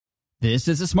This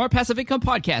is the Smart Passive Income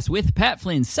Podcast with Pat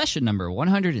Flynn, session number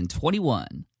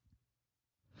 121.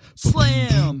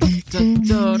 Slam!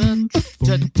 Da-da-da,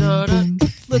 da-da-da.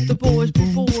 Let the boys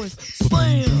be boys.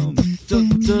 Slam!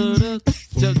 Da-da-da,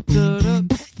 da-da-da.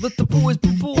 Let the boys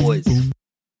be boys.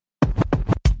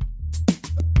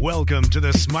 Welcome to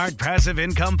the Smart Passive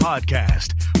Income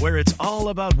Podcast, where it's all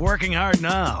about working hard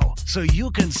now so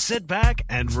you can sit back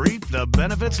and reap the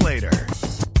benefits later.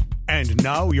 And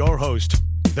now your host,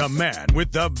 the man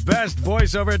with the best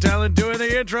voiceover talent doing the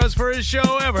intros for his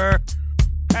show ever,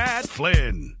 Pat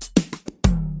Flynn.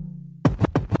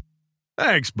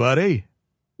 Thanks, buddy.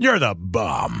 You're the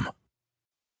bomb.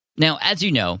 Now, as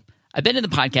you know, I've been in the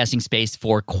podcasting space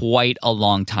for quite a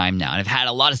long time now, and I've had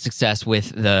a lot of success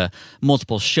with the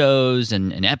multiple shows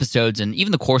and episodes and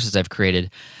even the courses I've created.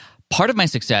 Part of my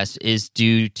success is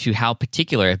due to how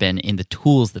particular I've been in the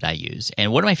tools that I use.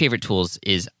 And one of my favorite tools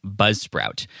is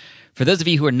Buzzsprout. For those of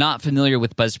you who are not familiar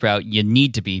with Buzzsprout, you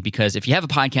need to be, because if you have a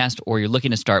podcast or you're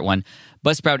looking to start one,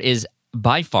 Buzzsprout is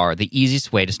by far the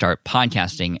easiest way to start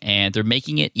podcasting, and they're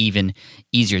making it even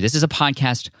easier. This is a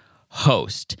podcast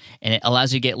host, and it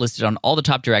allows you to get listed on all the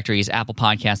top directories: Apple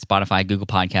Podcasts, Spotify, Google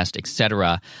Podcasts,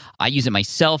 etc. I use it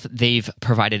myself. They've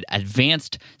provided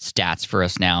advanced stats for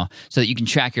us now so that you can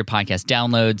track your podcast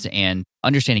downloads and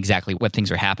understand exactly what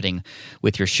things are happening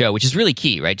with your show, which is really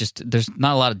key, right? Just there's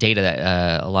not a lot of data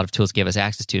that a lot of tools give us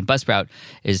access to, and Buzzsprout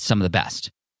is some of the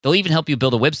best. They'll even help you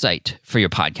build a website for your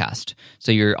podcast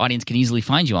so your audience can easily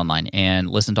find you online and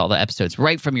listen to all the episodes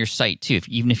right from your site too,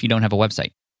 even if you don't have a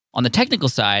website. On the technical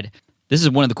side, this is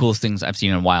one of the coolest things I've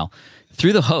seen in a while.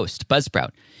 Through the host,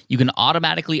 Buzzsprout, you can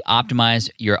automatically optimize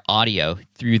your audio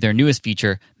through their newest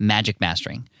feature, Magic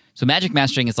Mastering. So Magic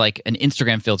Mastering is like an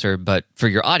Instagram filter, but for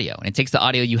your audio. And it takes the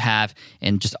audio you have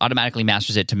and just automatically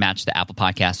masters it to match the Apple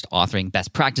Podcast authoring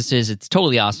best practices. It's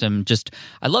totally awesome.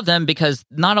 I love them because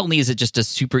not only is it just a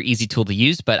super easy tool to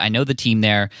use, but I know the team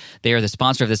there. They are the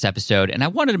sponsor of this episode, and I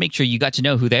wanted to make sure you got to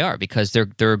know who they are because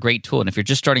they're a great tool. And if you're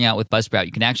just starting out with Buzzsprout,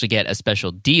 you can actually get a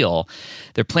special deal.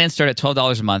 Their plans start at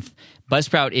 $12 a month.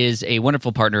 Buzzsprout is a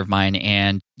wonderful partner of mine,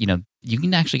 and you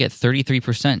can actually get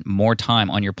 33% more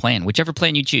time on your plan, whichever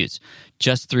plan you choose,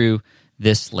 just through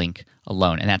this link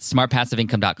alone. And that's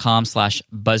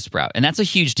smartpassiveincome.com/Buzzsprout. And that's a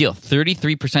huge deal,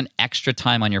 33% extra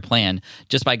time on your plan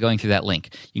just by going through that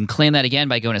link. You can claim that again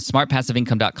by going to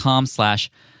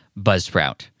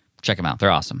smartpassiveincome.com/Buzzsprout. Check them out.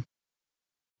 They're awesome.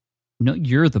 No,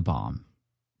 you're the bomb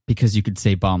because you could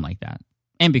say bomb like that.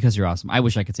 And because you're awesome. I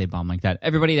wish I could say bomb like that.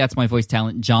 Everybody, that's my voice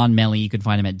talent, John Melly. You can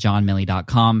find him at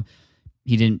johnmelly.com.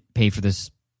 He didn't pay for this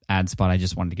ad spot. I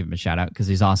just wanted to give him a shout out because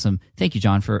he's awesome. Thank you,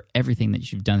 John, for everything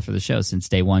that you've done for the show since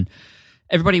day one.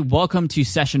 Everybody, welcome to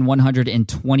session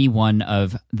 121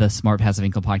 of the Smart Passive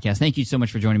Income Podcast. Thank you so much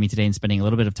for joining me today and spending a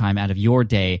little bit of time out of your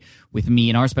day with me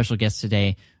and our special guest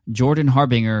today, Jordan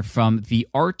Harbinger from The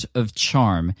Art of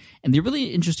Charm. And the really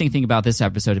interesting thing about this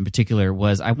episode in particular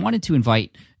was I wanted to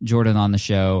invite Jordan on the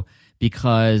show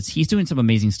because he's doing some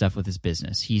amazing stuff with his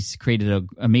business. He's created an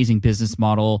amazing business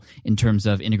model in terms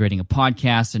of integrating a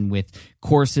podcast and with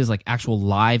courses, like actual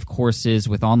live courses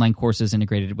with online courses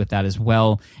integrated with that as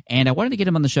well. And I wanted to get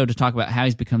him on the show to talk about how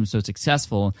he's become so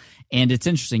successful. And it's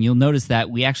interesting. You'll notice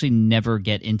that we actually never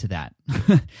get into that.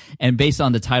 And based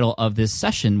on the title of this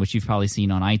session, which you've probably seen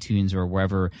on iTunes or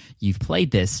wherever you've played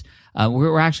this,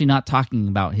 we're actually not talking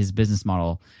about his business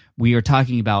model. We are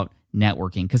talking about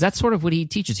networking, because that's sort of what he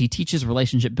teaches. He teaches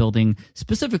relationship building.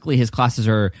 Specifically, his classes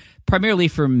are primarily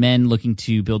for men looking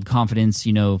to build confidence,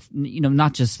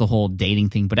 not just the whole dating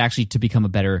thing, but actually to become a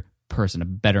better person, a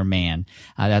better man.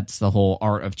 That's the whole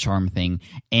art of charm thing.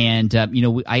 And,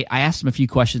 I asked him a few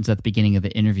questions at the beginning of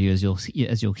the interview, as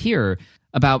you'll hear,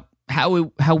 about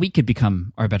how we could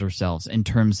become our better selves in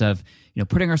terms of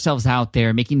putting ourselves out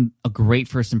there, making a great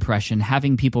first impression,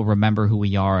 having people remember who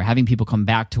we are, having people come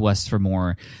back to us for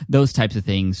more, those types of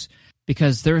things.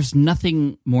 Because there's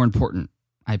nothing more important,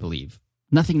 I believe,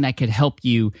 nothing that could help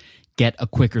you get a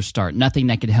quicker start, nothing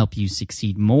that could help you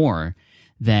succeed more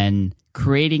than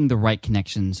creating the right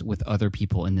connections with other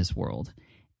people in this world.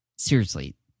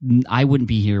 Seriously, I wouldn't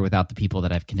be here without the people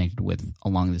that I've connected with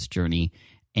along this journey.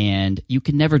 And you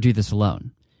can never do this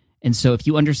alone. And so if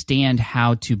you understand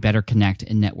how to better connect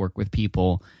and network with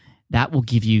people, that will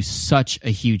give you such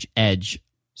a huge edge.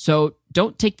 So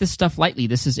don't take this stuff lightly.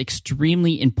 This is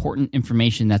extremely important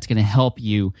information that's going to help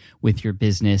you with your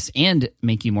business and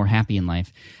make you more happy in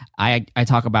life. I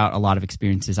talk about a lot of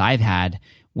experiences I've had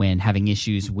when having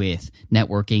issues with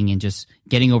networking and just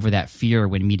getting over that fear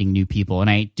when meeting new people. And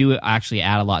I do actually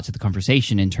add a lot to the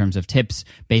conversation in terms of tips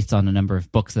based on a number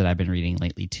of books that I've been reading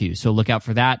lately too. So look out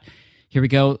for that. Here we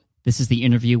go. This is the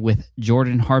interview with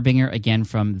Jordan Harbinger, again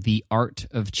from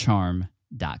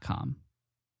theartofcharm.com.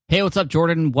 Hey, what's up,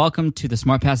 Jordan? Welcome to the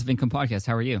Smart Passive Income Podcast.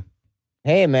 How are you?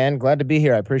 Hey, man. Glad to be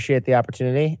here. I appreciate the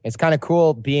opportunity. It's kind of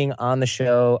cool being on the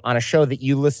show, on a show that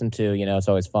you listen to. You know, it's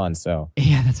always fun. So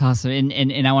yeah, that's awesome.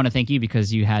 And I want to thank you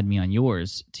because you had me on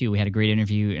yours, too. We had a great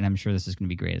interview, and I'm sure this is going to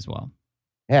be great as well.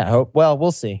 Yeah, I hope. Well,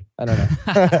 we'll see. I don't know.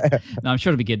 No, I'm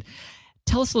sure it'll be good.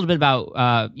 Tell us a little bit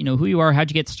about, who you are. How'd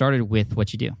you get started with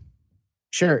what you do?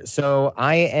 Sure. So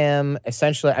I am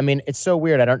essentially, it's so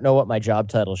weird. I don't know what my job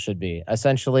title should be.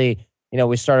 Essentially,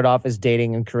 we started off as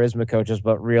dating and charisma coaches,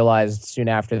 but realized soon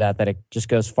after that it just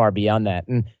goes far beyond that.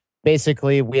 And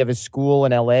basically, we have a school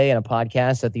in LA and a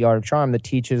podcast at The Art of Charm that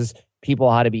teaches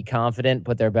people how to be confident,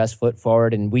 put their best foot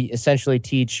forward. And we essentially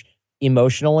teach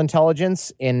emotional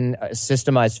intelligence in a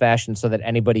systemized fashion so that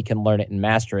anybody can learn it and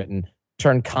master it and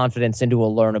turn confidence into a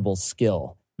learnable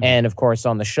skill. And of course,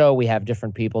 on the show, we have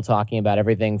different people talking about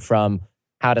everything from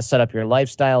how to set up your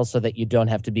lifestyle so that you don't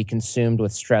have to be consumed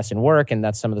with stress and work. And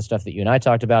that's some of the stuff that you and I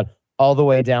talked about, all the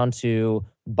way down to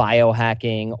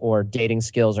biohacking or dating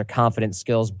skills or confidence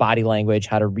skills, body language,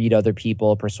 how to read other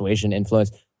people, persuasion,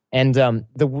 influence. And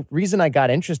the reason I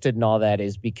got interested in all that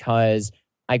is because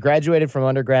I graduated from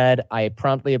undergrad. I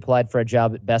promptly applied for a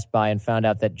job at Best Buy and found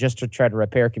out that just to try to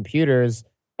repair computers.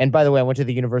 And by the way, I went to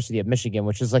the University of Michigan,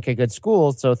 which is like a good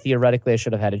school. So theoretically, I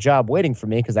should have had a job waiting for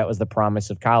me because that was the promise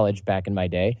of college back in my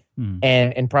day,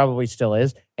 and probably still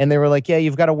is. And they were like, yeah,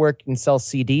 you've got to work and sell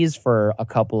CDs for a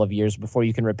couple of years before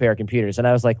you can repair computers. And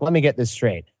I was like, let me get this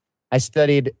straight. I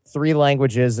studied 3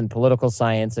 languages and political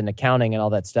science and accounting and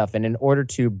all that stuff. And in order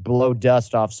to blow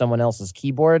dust off someone else's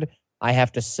keyboard, I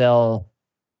have to sell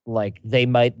like They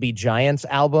Might Be Giants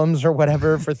albums or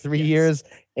whatever for 3 years.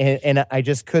 And I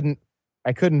just couldn't.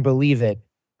 I couldn't believe it.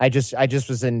 I just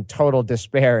was in total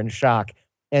despair and shock.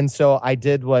 And so I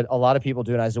did what a lot of people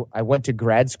do. And I went to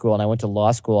grad school and I went to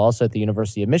law school also at the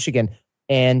University of Michigan.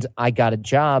 And I got a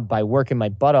job by working my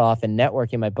butt off and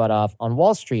networking my butt off on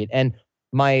Wall Street. And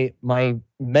my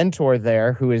mentor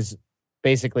there, who is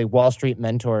basically Wall Street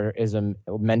mentoring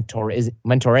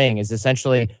is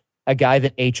essentially a guy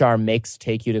that HR makes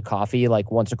take you to coffee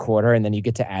like once a quarter. And then you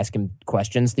get to ask him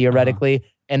questions theoretically.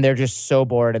 And they're just so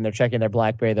bored and they're checking their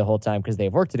BlackBerry the whole time because they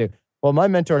have work to do. Well, my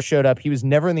mentor showed up. He was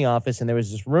never in the office. And there was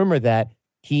this rumor that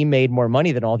he made more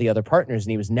money than all the other partners.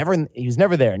 And he was never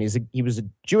there. And he was a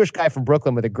Jewish guy from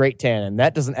Brooklyn with a great tan. And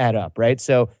that doesn't add up, right?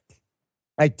 So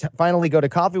I finally go to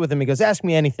coffee with him. He goes, ask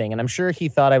me anything. And I'm sure he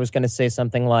thought I was going to say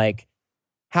something like,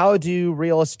 how do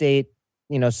real estate,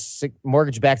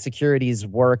 mortgage-backed securities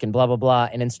work and blah, blah, blah.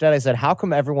 And instead I said, how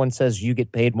come everyone says you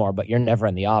get paid more, but you're never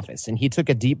in the office? And he took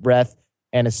a deep breath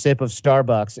and a sip of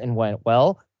Starbucks and went,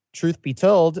 well, truth be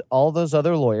told, all those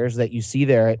other lawyers that you see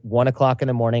there at 1 o'clock in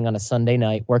the morning on a Sunday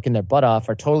night working their butt off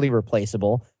are totally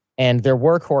replaceable. And they're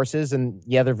workhorses. And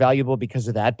yeah, they're valuable because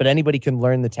of that. But anybody can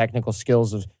learn the technical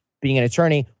skills of being an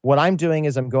attorney. What I'm doing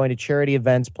is I'm going to charity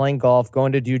events, playing golf,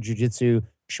 going to do jujitsu,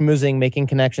 schmoozing, making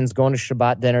connections, going to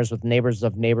Shabbat dinners with neighbors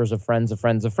of friends of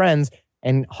friends of friends,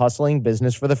 and hustling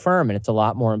business for the firm. And it's a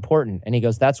lot more important. And he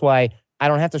goes, that's why I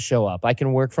don't have to show up. I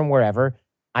can work from wherever.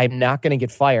 I'm not going to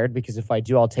get fired because if I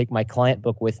do, I'll take my client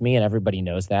book with me, and everybody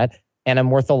knows that. And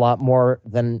I'm worth a lot more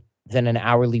than an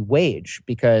hourly wage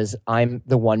because I'm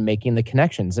the one making the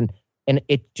connections. And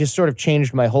it just sort of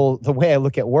changed the way I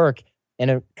look at work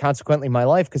and consequently my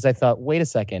life, because I thought, wait a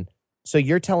second. So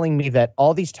you're telling me that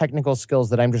all these technical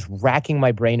skills that I'm just racking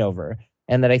my brain over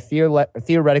and that I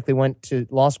theoretically went to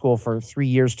law school for 3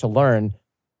 years to learn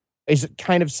is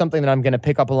kind of something that I'm going to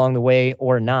pick up along the way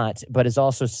or not, but is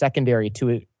also secondary to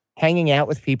it, hanging out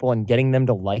with people and getting them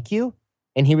to like you?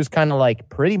 And he was kind of like,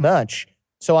 pretty much.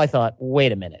 So I thought,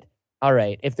 wait a minute. All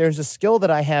right, if there's a skill that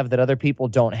I have that other people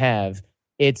don't have,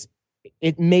 it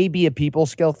may be a people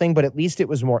skill thing, but at least it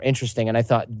was more interesting. And I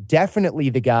thought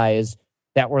definitely the guys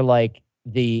that were like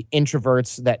the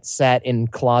introverts that sat in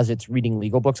closets reading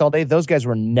legal books all day, those guys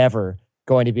were never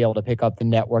going to be able to pick up the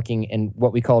networking and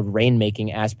what we called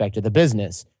rainmaking aspect of the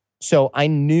business. So I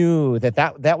knew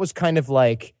that was kind of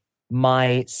like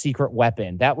my secret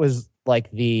weapon. That was like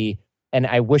and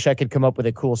I wish I could come up with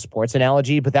a cool sports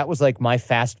analogy, but that was like my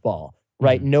fastball,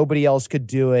 right? Nobody else could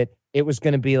do it. It was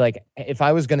going to be like, if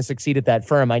I was going to succeed at that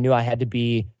firm, I knew I had to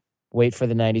be, wait for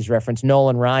the 90s reference,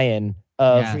 Nolan Ryan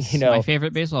of, yes, my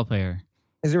favorite baseball player.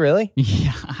 Is it really?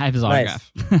 Yeah, I have his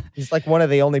autograph. He's like one of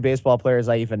the only baseball players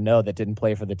I even know that didn't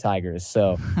play for the Tigers.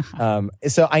 So,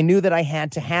 so I knew that I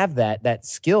had to have that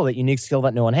skill, that unique skill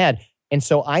that no one had. And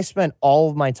so I spent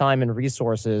all of my time and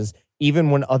resources,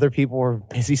 even when other people were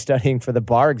busy studying for the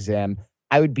bar exam,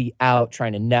 I would be out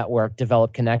trying to network,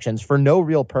 develop connections for no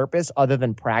real purpose other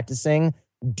than practicing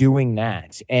doing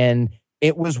that. And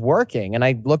it was working. And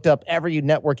I looked up every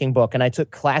networking book and I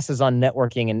took classes on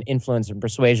networking and influence and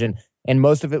persuasion. And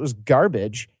most of it was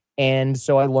garbage. And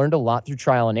so I learned a lot through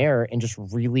trial and error and just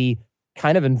really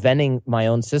kind of inventing my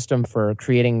own system for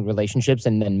creating relationships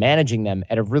and then managing them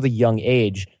at a really young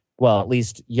age. Well, at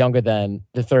least younger than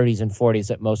the 30s and 40s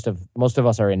that most of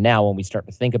us are in now when we start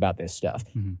to think about this stuff.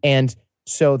 Mm-hmm. And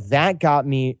so that got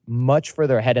me much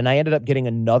further ahead. And I ended up getting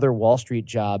another Wall Street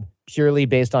job purely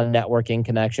based on networking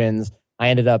connections. I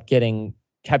ended up getting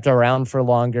kept around for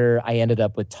longer. I ended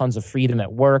up with tons of freedom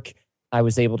at work. I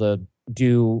was able to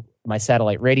do my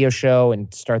satellite radio show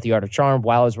and start The Art of Charm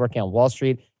while I was working on Wall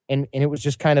Street. And it was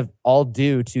just kind of all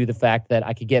due to the fact that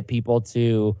I could get people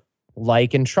to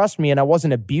like and trust me. And I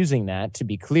wasn't abusing that, to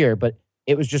be clear, but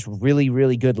it was just really,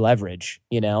 really good leverage,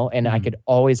 and I could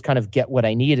always kind of get what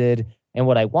I needed and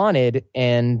what I wanted.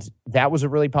 And that was a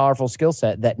really powerful skill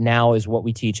set that now is what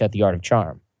we teach at The Art of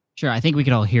Charm. Sure. I think we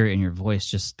could all hear it in your voice,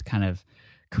 just kind of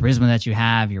charisma that you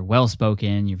have. You're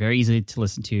well-spoken. You're very easy to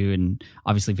listen to and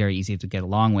obviously very easy to get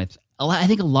along with. I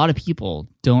think a lot of people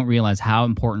don't realize how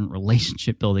important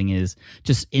relationship building is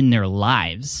just in their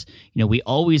lives. We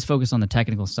always focus on the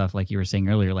technical stuff, like you were saying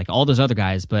earlier, like all those other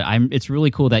guys. But it's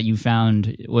really cool that you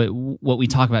found what we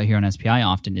talk about here on SPI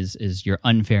often is your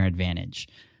unfair advantage.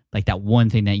 Like that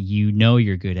one thing that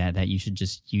you're good at that you should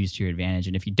just use to your advantage.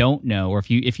 And if you don't know, or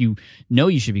if you know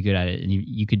you should be good at it, and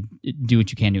you could do what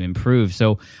you can to improve.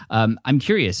 So I'm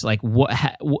curious, like what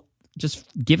just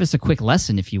give us a quick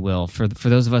lesson, if you will, for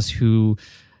those of us who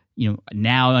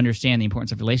now understand the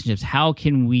importance of relationships. How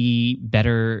can we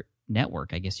better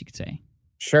network, I guess you could say?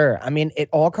 Sure. I mean, it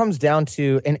all comes down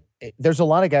to, and there's a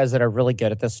lot of guys that are really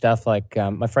good at this stuff. Like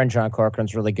my friend John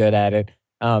Corcoran's really good at it.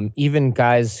 Even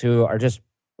guys who are just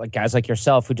like guys like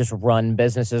yourself who just run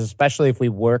businesses, especially if we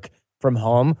work from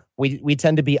home, we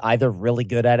tend to be either really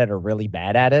good at it or really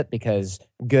bad at it, because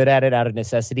good at it out of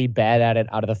necessity, bad at it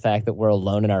out of the fact that we're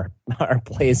alone in our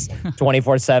place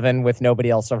 24/7 with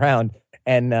nobody else around.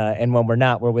 And when we're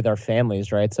not, we're with our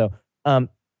families, right? So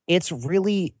it's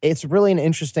really an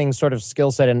interesting sort of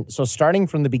skill set. And so starting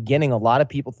from the beginning, a lot of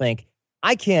people think,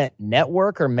 I can't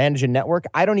network or manage a network.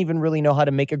 I don't even really know how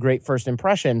to make a great first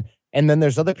impression. And then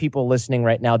there's other people listening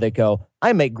right now that go,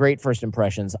 I make great first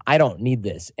impressions. I don't need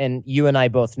this. And you and I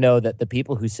both know that the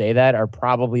people who say that are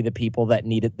probably the people that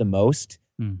need it the most,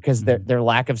 because their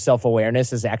lack of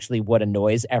self-awareness is actually what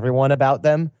annoys everyone about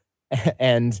them.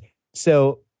 And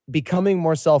so becoming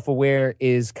more self-aware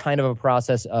is kind of a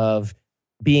process of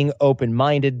being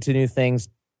open-minded to new things,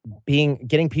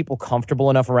 getting people comfortable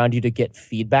enough around you to get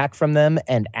feedback from them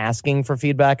and asking for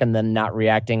feedback, and then not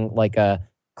reacting like a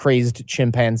crazed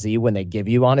chimpanzee when they give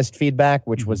you honest feedback,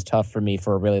 which was tough for me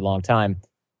for a really long time.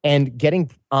 And getting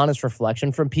honest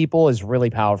reflection from people is really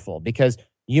powerful, because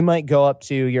you might go up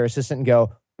to your assistant and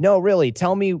go, no, really,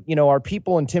 tell me, are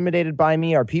people intimidated by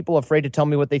me? Are people afraid to tell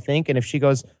me what they think? And if she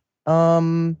goes,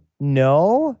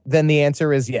 no, then the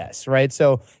answer is yes, right?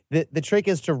 So the trick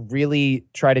is to really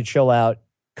try to chill out,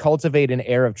 cultivate an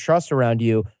air of trust around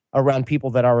you, around people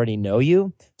that already know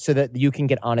you, so that you can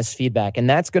get honest feedback. And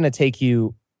that's going to take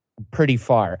you pretty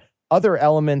far. Other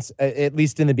elements, at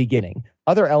least in the beginning,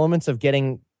 other elements of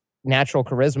getting natural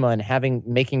charisma and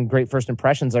making great first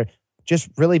impressions are just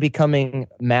really becoming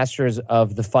masters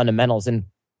of the fundamentals. And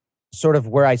sort of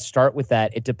where I start with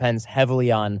that, it depends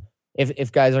heavily on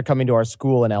if guys are coming to our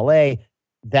school in LA,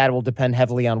 that will depend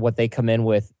heavily on what they come in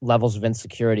with, levels of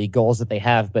insecurity, goals that they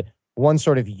have. But one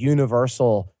sort of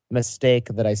universal mistake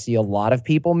that I see a lot of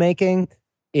people making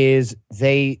is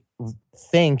they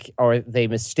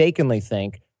mistakenly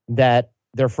think that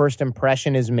their first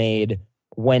impression is made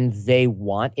when they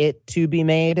want it to be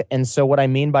made. And so what I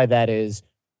mean by that is,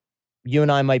 you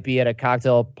and I might be at a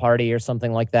cocktail party or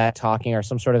something like that, talking, or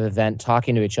some sort of event,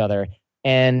 talking to each other,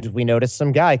 and we notice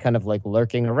some guy kind of like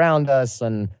lurking around us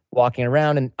and walking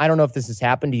around. And I don't know if this has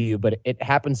happened to you, but it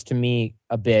happens to me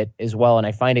a bit as well. And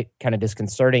I find it kind of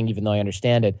disconcerting, even though I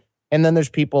understand it. And then there's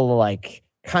people like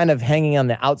kind of hanging on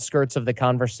the outskirts of the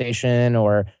conversation,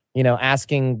 or,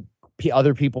 asking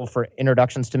other people for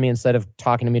introductions to me instead of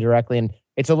talking to me directly. And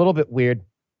it's a little bit weird,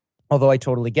 although I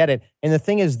totally get it. And the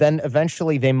thing is, then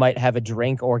eventually they might have a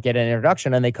drink or get an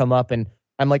introduction, and they come up and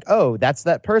I'm like, oh, that's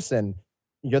that person.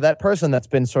 You're that person that's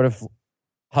been sort of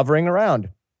hovering around.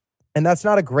 And that's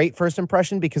not a great first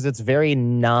impression, because it's very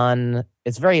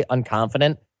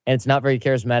unconfident, and it's not very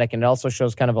charismatic. And it also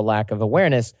shows kind of a lack of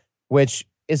awareness, which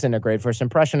isn't a great first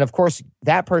impression. Of course,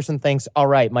 that person thinks, all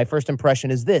right, my first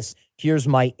impression is this. Here's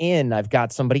my in. I've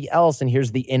got somebody else, and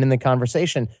here's the in the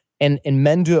conversation. And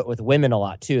men do it with women a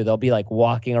lot too. They'll be like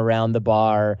walking around the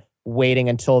bar, waiting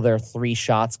until their 3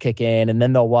 shots kick in, and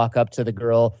then they'll walk up to the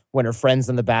girl when her friend's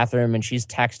in the bathroom and she's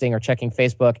texting or checking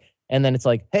Facebook, and then it's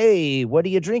like, hey, what are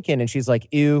you drinking? And she's like,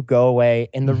 ew, go away.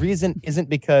 And the reason isn't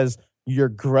because you're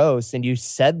gross and you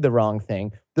said the wrong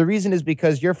thing. The reason is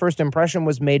because your first impression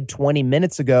was made 20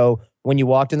 minutes ago when you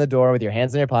walked in the door with your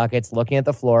hands in your pockets, looking at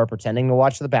the floor, pretending to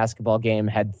watch the basketball game,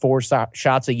 had 4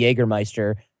 shots of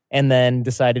Jägermeister, and then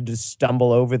decided to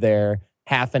stumble over there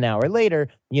half an hour later.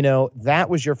 That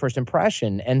was your first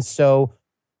impression. And so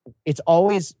it's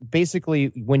always basically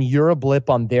when you're a blip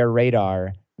on their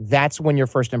radar, that's when your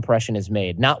first impression is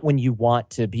made. Not when you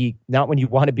want to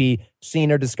be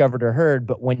seen or discovered or heard,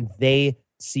 but when they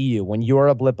see you, when you're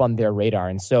a blip on their radar.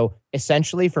 And so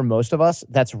essentially for most of us,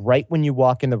 that's right when you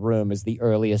walk in the room is the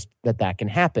earliest that can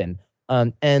happen.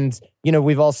 And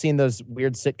we've all seen those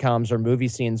weird sitcoms or movie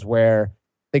scenes where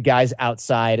the guy's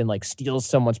outside and like steals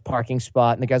someone's parking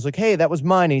spot. And the guy's like, hey, that was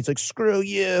mine. And he's like, screw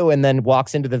you. And then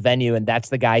walks into the venue. And that's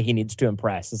the guy he needs to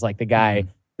impress. It's like the guy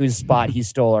whose spot he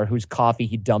stole or whose coffee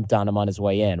he dumped on him on his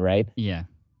way in. Right. Yeah.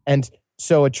 And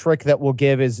so a trick that we'll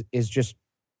give is just,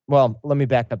 well, let me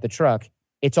back up the truck.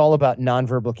 It's all about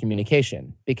nonverbal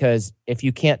communication, because if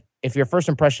your first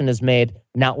impression is made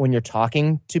not when you're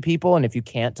talking to people, and if you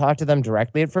can't talk to them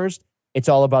directly at first, it's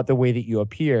all about the way that you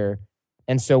appear.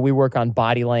 And so we work on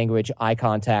body language, eye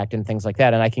contact, and things like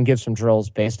that. And I can give some drills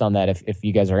based on that if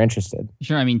you guys are interested.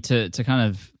 Sure. I mean, to kind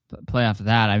of play off of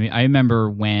that, I mean, I remember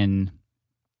when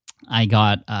I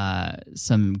got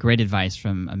some great advice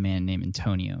from a man named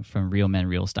Antonio from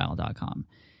realmenrealstyle.com.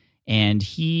 And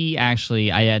he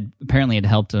actually, I had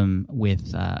helped him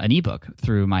with an ebook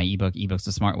through my ebook, eBooks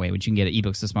the Smart Way, which you can get at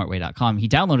ebooksthesmartway.com. He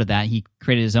downloaded that. He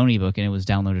created his own ebook, and it was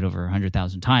downloaded over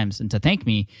 100,000 times. And to thank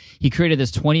me, he created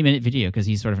this 20-minute video, because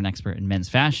he's sort of an expert in men's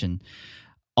fashion,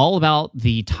 all about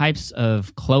the types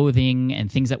of clothing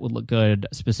and things that would look good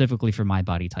specifically for my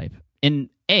body type. And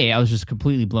A, I was just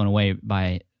completely blown away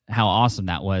by how awesome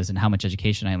that was and how much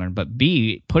education I learned. But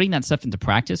B, putting that stuff into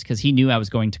practice, because he knew I was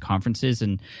going to conferences,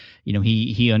 and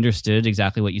he understood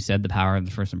exactly what you said, the power of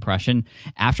the first impression.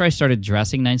 After I started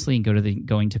dressing nicely and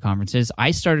going to conferences,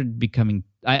 I started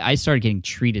getting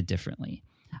treated differently.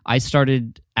 I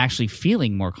started actually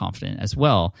feeling more confident as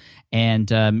well.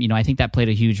 And I think that played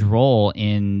a huge role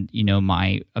in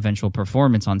my eventual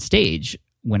performance on stage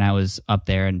when I was up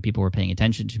there and people were paying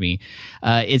attention to me.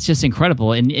 It's just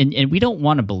incredible. And we don't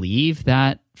want to believe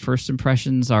that first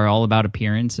impressions are all about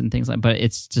appearance and things like, but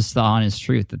it's just the honest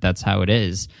truth that that's how it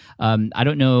is. I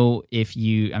don't know if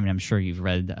I'm sure you've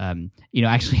read,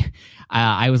 actually,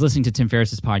 I was listening to Tim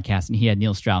Ferriss's podcast, and he had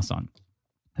Neil Strauss on,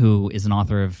 who is an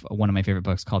author of one of my favorite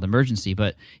books called Emergency.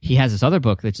 But he has this other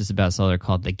book that's just a bestseller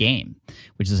called The Game,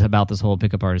 which is about this whole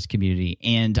pickup artist community.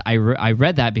 And I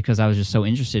read that because I was just so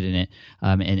interested in it,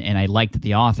 and I liked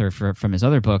the author from his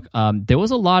other book. There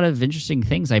was a lot of interesting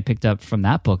things I picked up from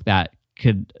that book that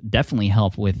could definitely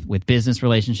help with business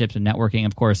relationships and networking.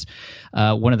 Of course,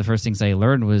 one of the first things I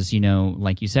learned was,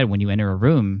 like you said, when you enter a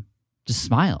room, just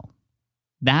smile.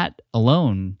 That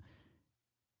alone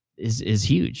is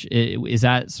huge. Is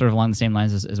that sort of along the same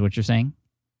lines as what you're saying?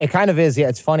 It kind of is. Yeah,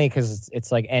 it's funny because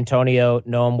it's like Antonio,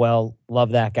 know him well,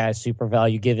 love that guy, super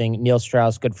value giving. Neil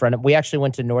Strauss, good friend. We actually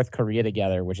went to North Korea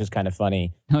together, which is kind of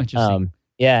funny. Oh, interesting.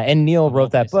 Yeah, and Neil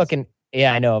wrote that book, and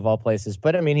yeah, I know, of all places.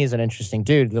 But I mean, he's an interesting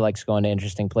dude who likes going to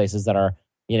interesting places that are,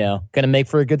 going to make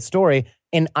for a good story.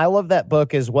 And I love that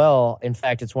book as well. In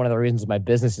fact, it's one of the reasons my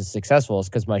business is successful, is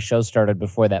because my show started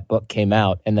before that book came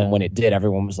out. And then when it did,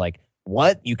 everyone was like,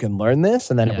 what? You can learn this?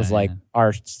 And then it was like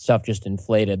our stuff just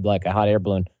inflated like a hot air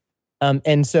balloon.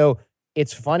 And so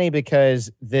it's funny because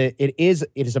it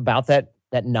is about that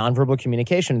nonverbal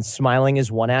communication. Smiling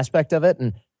is one aspect of it.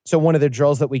 And so one of the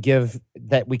drills that we give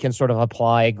that we can sort of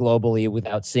apply globally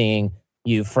without seeing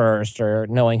you first or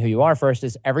knowing who you are first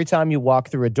is every time you walk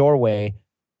through a doorway,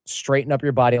 straighten up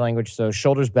your body language. So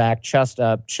shoulders back, chest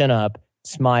up, chin up,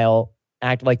 smile,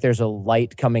 act like there's a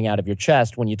light coming out of your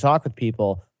chest when you talk with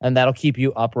people. And that'll keep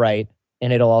you upright,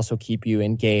 and it'll also keep you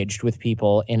engaged with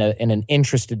people in an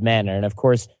interested manner. And of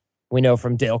course, we know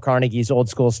from Dale Carnegie's old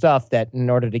school stuff that in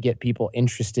order to get people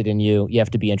interested in you, you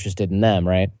have to be interested in them,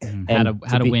 right? Mm-hmm.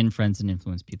 How to win friends and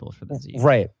influence people for the Z.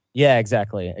 Right. Yeah,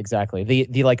 exactly.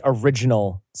 The like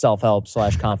original self-help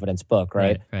 / confidence book,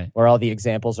 right? Right. Where all the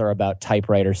examples are about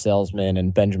typewriter salesmen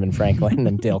and Benjamin Franklin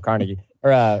and Dale Carnegie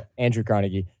or Andrew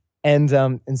Carnegie. And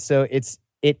so it's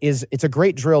a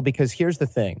great drill, because here's the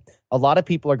thing. A lot of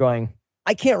people are going,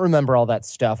 I can't remember all that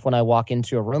stuff when I walk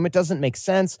into a room. It doesn't make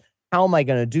sense. How am I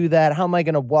going to do that? How am I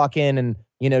going to walk in and,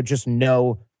 just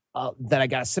know that I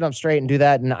got to sit up straight and do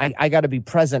that. And I got to be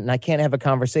present, and I can't have a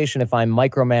conversation if I'm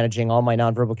micromanaging all my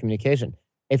nonverbal communication.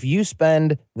 If you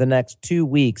spend the next 2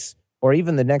 weeks or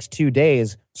even the next 2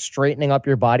 days straightening up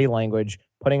your body language,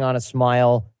 putting on a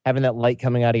smile, having that light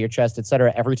coming out of your chest, et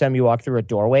cetera, every time you walk through a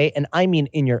doorway, and I mean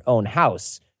in your own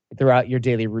house, throughout your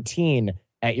daily routine,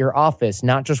 at your office,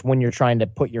 not just when you're trying to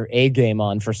put your A game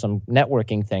on for some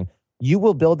networking thing, you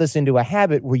will build this into a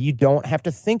habit where you don't have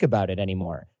to think about it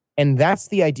anymore. And that's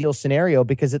the ideal scenario,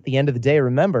 because at the end of the day,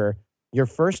 remember, your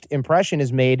first impression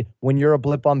is made when you're a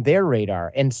blip on their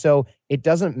radar. And so it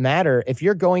doesn't matter if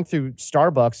you're going through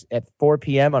Starbucks at 4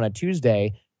 p.m. on a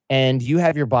Tuesday and you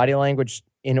have your body language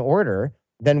in order,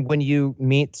 then when you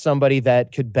meet somebody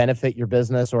that could benefit your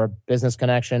business or a business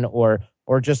connection, or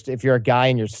just if you're a guy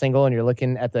and you're single and you're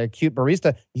looking at the cute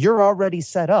barista, you're already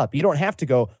set up. You don't have to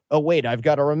go, oh, wait, I've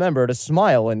got to remember to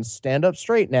smile and stand up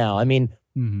straight now. I mean,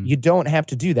 you don't have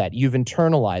to do that. You've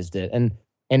internalized it.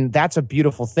 And that's a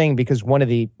beautiful thing, because one of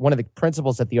the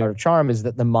principles at the Art of Charm is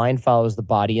that the mind follows the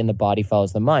body and the body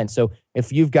follows the mind. So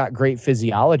if you've got great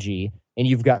physiology and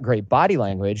you've got great body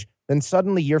language, then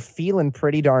suddenly you're feeling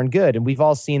pretty darn good. And we've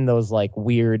all seen those like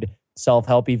weird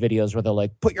self-helpy videos where they're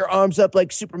like, put your arms up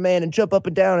like Superman and jump up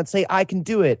and down and say, I can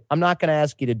do it. I'm not going to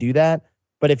ask you to do that.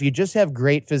 But if you just have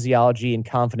great physiology and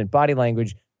confident body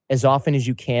language as often as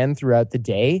you can throughout the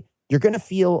day, you're going to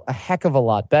feel a heck of a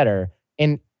lot better.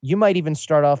 And you might even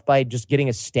start off by just getting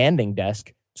a standing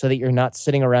desk so that you're not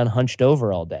sitting around hunched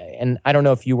over all day. And I don't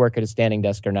know if you work at a standing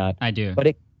desk or not. I do. But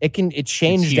it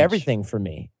changed everything for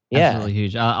me. Yeah. Absolutely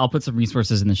huge. I'll put some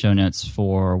resources in the show notes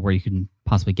for where you can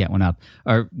possibly get one up,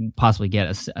 or possibly get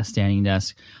a standing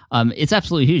desk. It's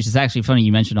absolutely huge. It's actually funny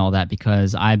you mentioned all that,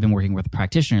 because I've been working with a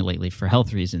practitioner lately for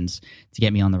health reasons to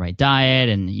get me on the right diet.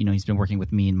 And, he's been working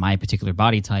with me in my particular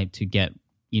body type to get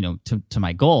to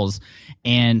my goals.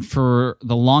 And for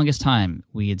the longest time,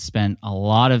 we had spent a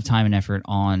lot of time and effort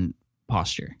on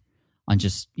posture, on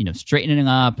just, straightening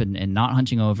up and not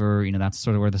hunching over. That's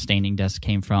sort of where the standing desk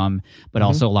came from, but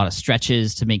also a lot of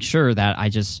stretches to make sure that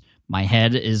my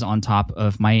head is on top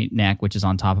of my neck, which is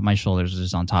on top of my shoulders, which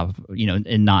is on top of,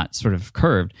 and not sort of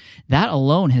curved. That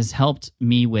alone has helped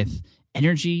me with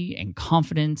energy and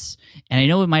confidence. And I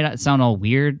know it might sound all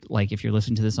weird, like if you're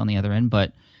listening to this on the other end,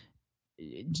 but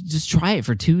just try it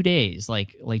for 2 days.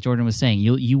 Like Jordan was saying,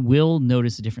 you will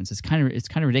notice a difference. It's kind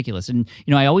of ridiculous. And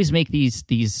I always make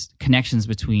these connections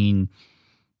between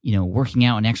working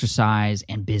out and exercise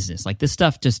and business. Like this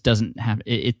stuff just doesn't have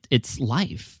it's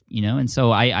life, and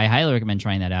so I highly recommend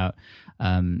trying that out.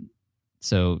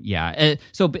 So yeah.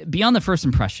 So beyond the first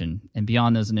impression and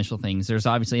beyond those initial things, there's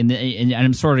obviously, and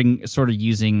I'm sort of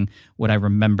using what I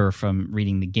remember from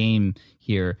reading the game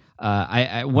here.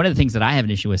 I one of the things that I have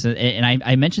an issue with, and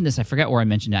I mentioned this, I forget where I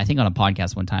mentioned it, I think on a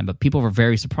podcast one time, but people were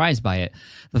very surprised by it.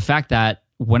 The fact that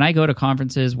when I go to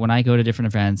conferences, when I go to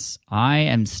different events, I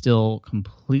am still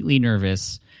completely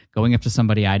nervous going up to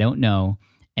somebody I don't know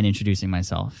and introducing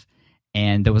myself.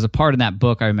 And there was a part in that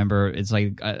book I remember, it's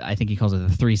like, I think he calls it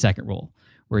the 3-second rule,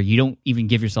 where you don't even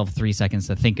give yourself 3 seconds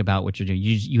to think about what you're doing.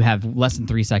 You have less than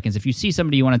 3 seconds. If you see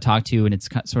somebody you want to talk to and it's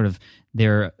sort of,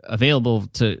 they're available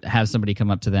to have somebody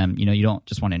come up to them, you don't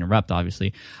just want to interrupt,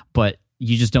 obviously, but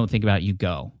you just don't think about it, you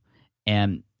go.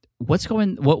 And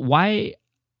why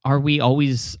are we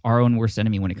always our own worst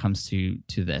enemy when it comes to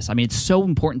this? I mean, it's so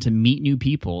important to meet new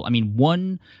people. I mean,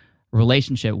 one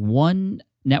relationship, one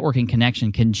networking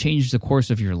connection can change the course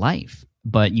of your life,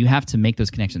 but you have to make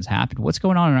those connections happen. What's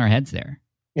going on in our heads there?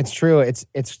 It's true. It's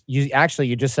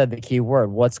you just said the key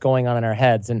word, what's going on in our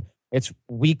heads. And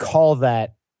we call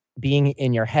that being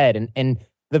in your head. And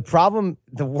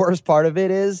the worst part of it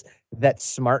is that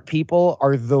smart people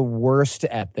are the worst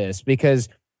at this, because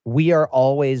we are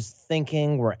always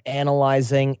thinking, we're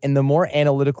analyzing, and the more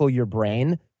analytical your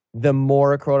brain, the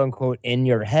more quote unquote in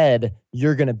your head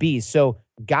you're going to be. So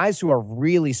guys who are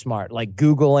really smart, like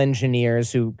Google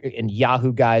engineers and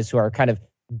Yahoo guys who are kind of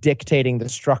dictating the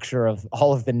structure of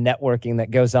all of the networking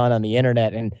that goes on the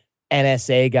internet, and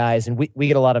NSA guys, and we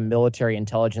get a lot of military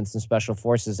intelligence and special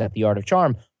forces at the Art of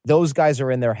Charm. Those guys are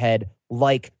in their head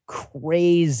like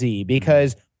crazy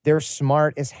because they're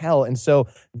smart as hell. And so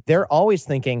they're always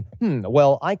thinking,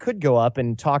 well, I could go up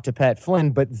and talk to Pat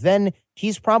Flynn, but then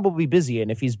he's probably busy. And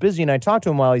if he's busy and I talk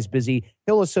to him while he's busy,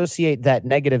 he'll associate that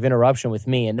negative interruption with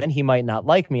me. And then he might not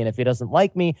like me. And if he doesn't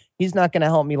like me, he's not going to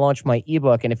help me launch my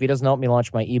ebook. And if he doesn't help me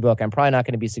launch my ebook, I'm probably not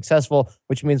going to be successful,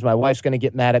 which means my wife's going to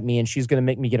get mad at me and she's going to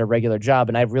make me get a regular job.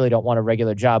 And I really don't want a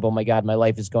regular job. Oh my God, my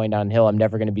life is going downhill. I'm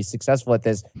never going to be successful at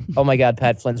this. Oh my God,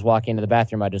 Pat Flynn's walking into the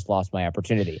bathroom. I just lost my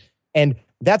opportunity. And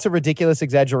that's a ridiculous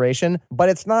exaggeration, but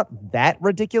it's not that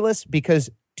ridiculous, because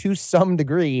to some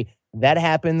degree. That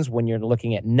happens when you're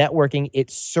looking at networking.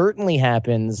 It certainly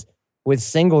happens with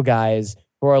single guys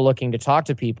who are looking to talk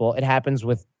to people. It happens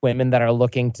with women that are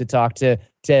looking to talk to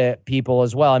people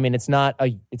as well. I mean, it's not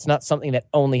something that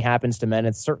only happens to men.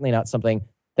 It's certainly not something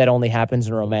that only happens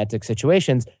in romantic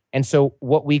situations. And so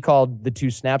what we called the 2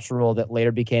 snaps rule that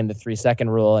later became the 3-second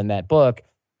rule in that book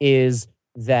is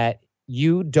that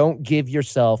you don't give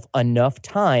yourself enough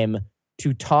time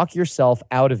to talk yourself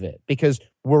out of it, because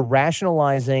we're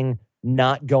rationalizing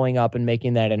not going up and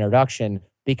making that introduction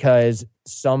because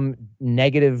some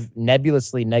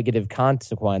nebulously negative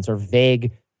consequence or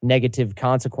vague negative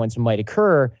consequence might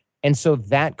occur. And so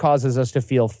that causes us to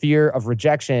feel fear of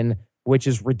rejection, which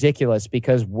is ridiculous,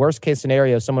 because worst case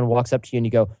scenario, someone walks up to you and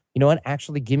you go, you know what,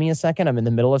 actually give me a second. I'm in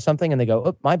the middle of something. And they go,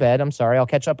 oh, my bad. I'm sorry. I'll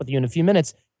catch up with you in a few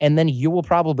minutes. And then you will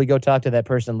probably go talk to that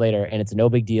person later and it's no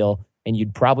big deal. And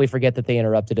you'd probably forget that they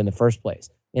interrupted in the first place.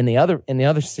 In the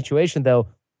other situation though,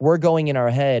 we're going in our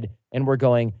head and we're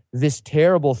going, this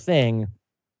terrible thing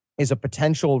is a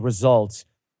potential result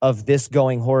of this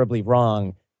going horribly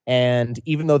wrong. And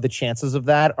even though the chances of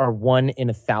that are 1 in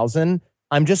 1,000,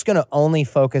 I'm just going to only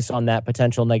focus on that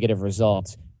potential negative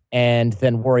result and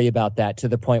then worry about that to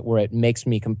the point where it makes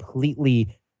me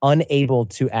completely unable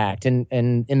to act. And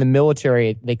in the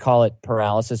military, they call it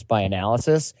paralysis by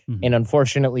analysis. Mm-hmm. And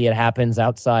unfortunately, it happens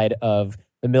outside of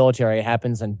the military. It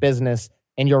happens in business.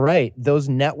 And you're right. Those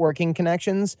networking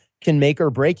connections can make or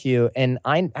break you. And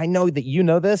I know that you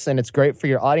know this, and it's great for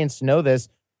your audience to know this.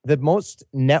 The most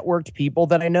networked people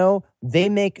that I know, they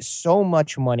make so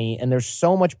much money and there's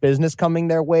so much business coming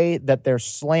their way that they're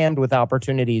slammed with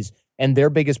opportunities. And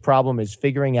their biggest problem is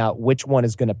figuring out which one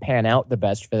is going to pan out the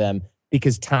best for them,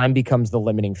 because time becomes the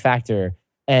limiting factor.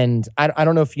 And I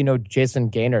don't know if you know Jason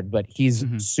Gaynard, but he's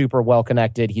super well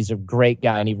connected. He's a great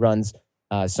guy and he runs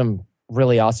some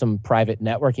really awesome private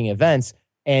networking events.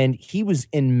 And he was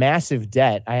in massive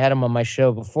debt. I had him on my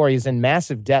show before. He was in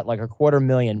massive debt, like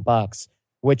 $250,000,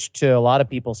 which to a lot of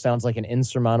people sounds like an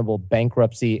insurmountable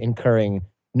bankruptcy incurring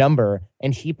number.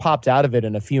 And he popped out of it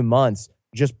in a few months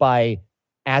just by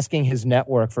asking his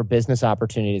network for business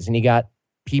opportunities. And he got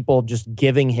people just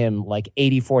giving him like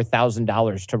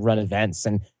 $84,000 to run events.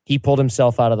 And he pulled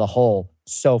himself out of the hole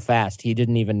so fast. He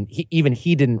didn't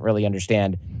really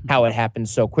understand how it happened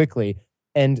so quickly.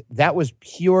 And that was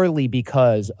purely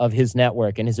because of his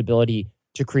network and his ability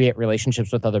to create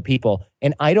relationships with other people.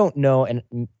 And I don't know, and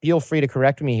feel free to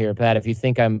correct me here, Pat, if you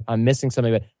think I'm missing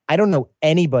something, but I don't know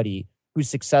anybody who's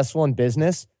successful in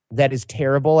business that is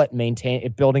terrible at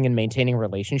building and maintaining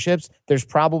relationships. There's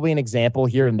probably an example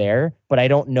here and there, but I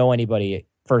don't know anybody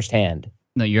firsthand.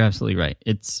 No, you're absolutely right.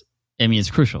 It's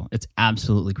crucial. It's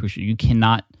absolutely crucial. You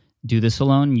cannot do this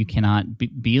alone. You cannot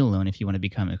be alone if you want to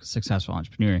become a successful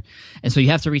entrepreneur. And so you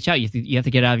have to reach out. You have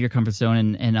to get out of your comfort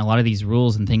zone. And a lot of these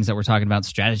rules and things that we're talking about,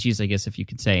 strategies, I guess, if you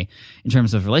could say, in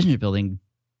terms of relationship building,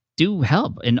 do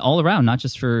help and all around, not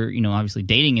just for, obviously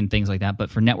dating and things like that,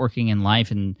 but for networking and life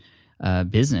and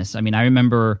business. I mean, I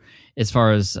remember as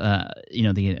far as,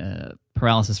 the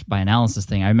paralysis by analysis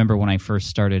thing, I remember when I first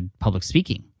started public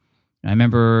speaking. I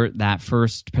remember that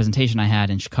first presentation I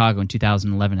had in Chicago in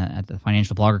 2011 at the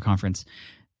Financial Blogger Conference.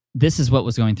 This is what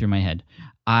was going through my head.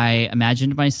 I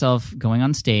imagined myself going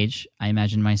on stage. I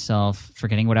imagined myself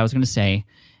forgetting what I was going to say.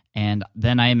 And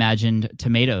then I imagined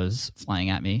tomatoes flying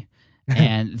at me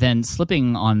and then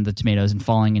slipping on the tomatoes and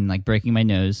falling and like breaking my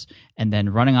nose and then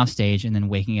running off stage and then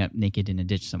waking up naked in a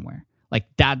ditch somewhere. Like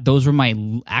that, those were my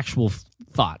actual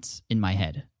thoughts in my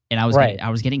head. And I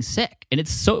was getting sick. And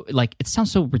it's so it sounds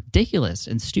so ridiculous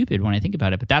and stupid when I think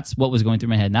about it, but that's what was going through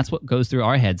my head. And that's what goes through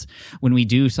our heads when we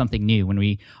do something new, when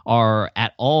we are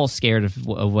at all scared of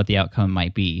what the outcome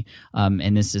might be.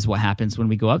 And this is what happens when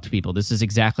we go up to people. This is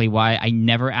exactly why I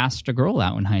never asked a girl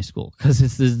out in high school,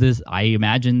 because I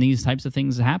imagine these types of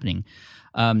things happening.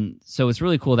 So it's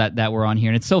really cool that we're on here.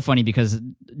 And it's so funny because,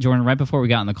 Jordan, right before we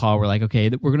got on the call, we're like, okay,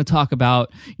 we're going to talk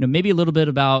about, maybe a little bit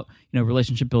about,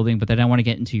 relationship building, but then I want to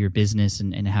get into your business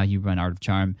and how you run Art of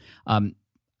Charm.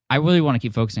 I really want to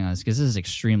keep focusing on this because this is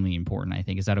extremely important, I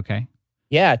think. Is that okay?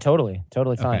 Yeah, totally fine.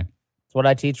 Okay. It's what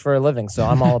I teach for a living, so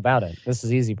I'm all about it. This is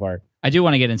the easy part. I do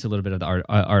want to get into a little bit of the art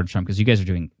of Trump because you guys are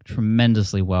doing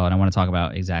tremendously well, and I want to talk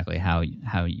about exactly how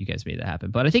you guys made that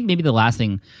happen. But I think maybe the last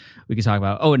thing we could talk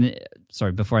about. Oh, and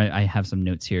sorry, before I have some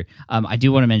notes here, I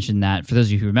do want to mention that for those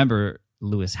of you who remember,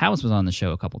 Lewis House was on the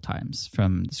show a couple times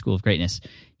from the School of Greatness.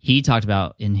 He talked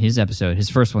about in his episode, his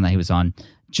first one that he was on,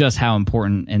 just how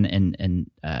important and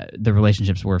the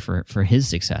relationships were for his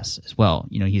success as well.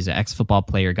 He's an ex-football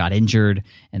player, got injured,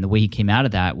 and the way he came out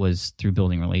of that was through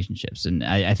building relationships. And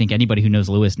I think anybody who knows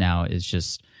Lewis now is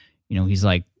just, he's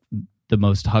like the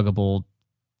most huggable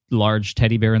large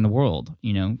teddy bear in the world,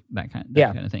 that kind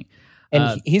of thing.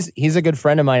 And he's a good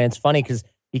friend of mine. It's funny because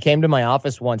he came to my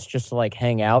office once just to like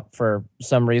hang out for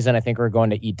some reason. I think we were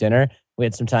going to eat dinner. We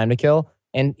had some time to kill.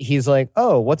 And he's like,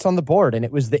 oh, what's on the board? And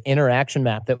it was the interaction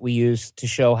map that we use to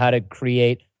show how to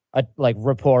create a like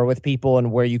rapport with people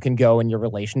and where you can go in your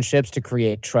relationships to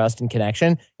create trust and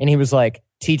connection. And he was like,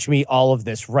 teach me all of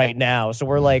this right now. So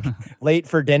we're like late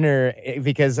for dinner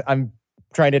because I'm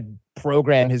trying to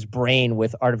program his brain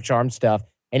with Art of Charm stuff.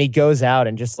 And he goes out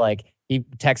and just like, he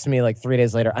texted me like 3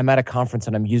 days later, I'm at a conference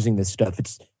and I'm using this stuff.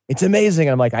 It's amazing.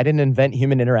 And I'm like, I didn't invent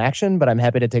human interaction, but I'm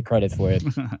happy to take credit for it.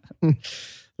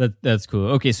 That's cool.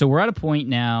 Okay, so we're at a point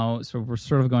now. So we're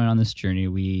sort of going on this journey.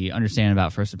 We understand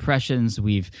about first impressions.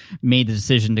 We've made the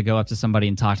decision to go up to somebody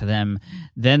and talk to them.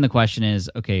 Then the question is,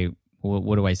 okay,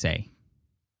 what do I say?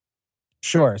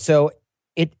 Sure. So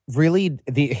it really,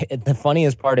 the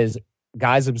funniest part is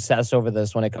guys obsess over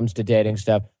this when it comes to dating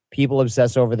stuff. People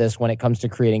obsess over this when it comes to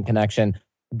creating connection.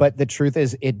 But the truth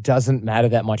is, it doesn't matter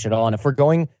that much at all. And if we're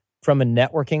going from a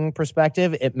networking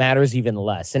perspective, it matters even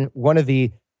less. And one of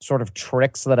the sort of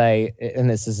tricks that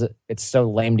it's so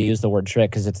lame to use the word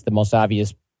trick because it's the most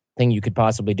obvious thing you could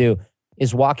possibly do,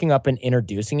 is walking up and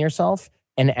introducing yourself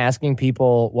and asking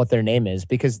people what their name is.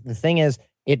 Because the thing is,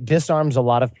 it disarms a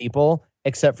lot of people,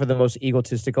 except for the most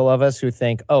egotistical of us who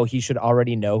think, oh, he should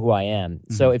already know who I am.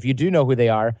 Mm-hmm. So if you do know who they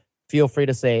are, feel free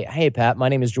to say, hey, Pat, my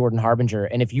name is Jordan Harbinger.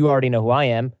 And if you already know who I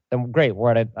am, then great,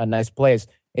 we're at a nice place.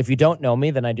 If you don't know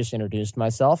me, then I just introduced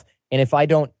myself. And if I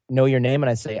don't know your name and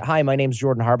I say, hi, my name's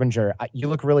Jordan Harbinger, you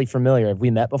look really familiar. Have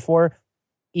we met before?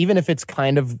 Even if it's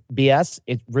kind of BS,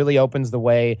 it really opens the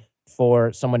way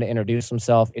for someone to introduce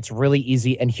himself. It's really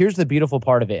easy. And here's the beautiful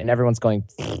part of it. And everyone's going,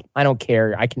 I don't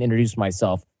care. I can introduce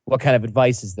myself. What kind of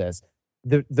advice is this?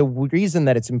 The reason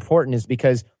that it's important is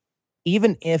because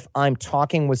even if I'm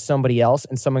talking with somebody else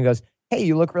and someone goes, hey,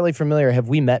 you look really familiar. Have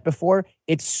we met before?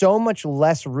 It's so much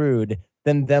less rude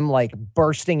than them like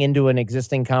bursting into an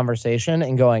existing conversation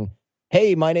and going,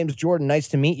 hey, my name's Jordan. Nice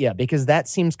to meet you. Because that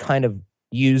seems kind of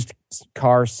used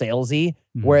car salesy.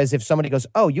 Mm-hmm. Whereas if somebody goes,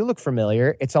 oh, you look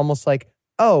familiar, it's almost like,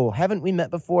 oh, haven't we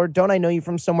met before? Don't I know you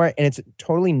from somewhere? And it's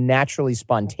totally naturally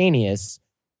spontaneous.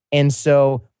 And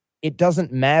so it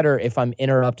doesn't matter if I'm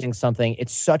interrupting something.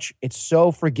 It's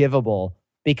so forgivable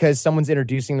because someone's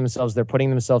introducing themselves. They're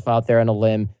putting themselves out there on a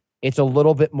limb. It's a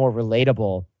little bit more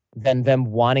relatable than them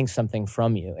wanting something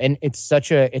from you. And it's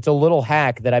a little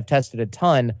hack that I've tested a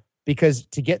ton because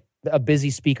to get a busy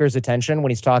speaker's attention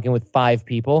when he's talking with 5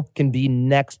 people can be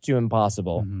next to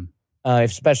impossible. Mm-hmm.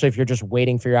 Especially if you're just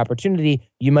waiting for your opportunity,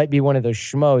 you might be one of those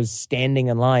schmoes standing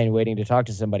in line waiting to talk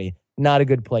to somebody. Not a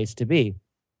good place to be.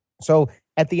 So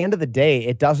at the end of the day,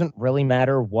 it doesn't really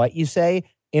matter what you say.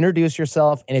 Introduce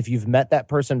yourself. And if you've met that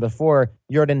person before,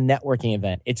 you're at a networking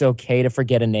event. It's okay to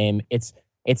forget a name. It's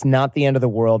not the end of the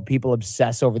world. People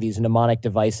obsess over these mnemonic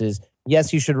devices.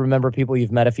 Yes, you should remember people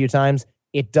you've met a few times.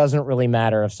 It doesn't really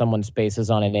matter if someone spaces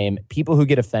on a name. People who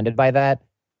get offended by that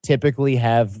typically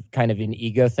have kind of an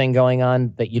ego thing going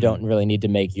on that you don't really need to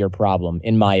make your problem,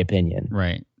 in my opinion.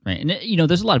 Right. And,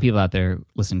 there's a lot of people out there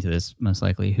listening to this, most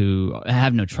likely, who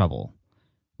have no trouble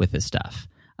with this stuff.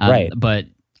 Right. But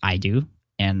I do.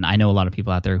 And I know a lot of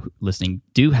people out there listening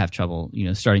do have trouble,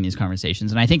 starting these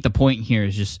conversations. And I think the point here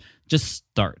is just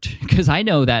start. Because I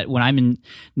know that when I'm in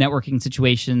networking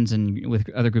situations and with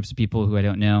other groups of people who I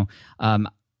don't know, I'm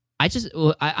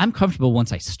comfortable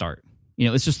once I start.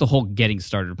 It's just the whole getting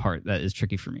started part that is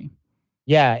tricky for me.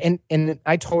 Yeah, and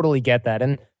I totally get that.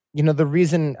 And the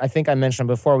reason I think I mentioned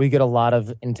before, we get a lot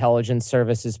of intelligence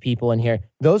services people in here.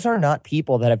 Those are not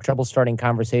people that have trouble starting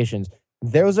conversations.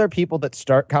 Those are people that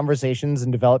start conversations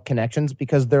and develop connections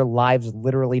because their lives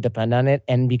literally depend on it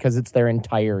and because it's their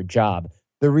entire job.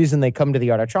 The reason they come to the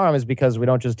Art of Charm is because we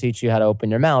don't just teach you how to open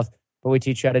your mouth, but we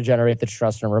teach you how to generate the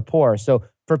trust and rapport. So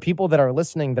for people that are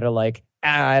listening that are like,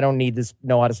 I don't need to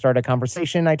know how to start a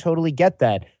conversation, I totally get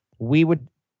that. We would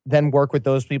then work with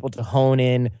those people to hone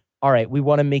in. All right, we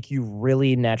want to make you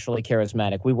really naturally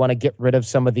charismatic. We want to get rid of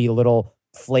some of the little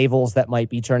flavels that might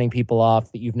be turning people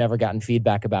off that you've never gotten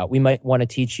feedback about. We might want to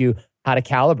teach you how to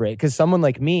calibrate because someone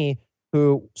like me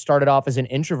who started off as an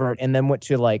introvert and then went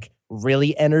to like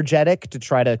really energetic to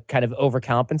try to kind of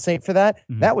overcompensate for that,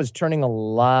 that was turning a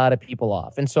lot of people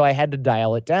off. And so I had to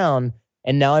dial it down.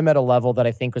 And now I'm at a level that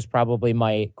I think was probably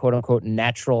my quote unquote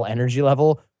natural energy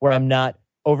level where I'm not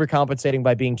overcompensating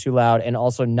by being too loud and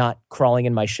also not crawling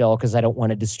in my shell because I don't want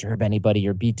to disturb anybody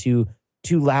or be too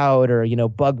loud or,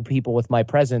 bug people with my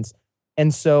presence.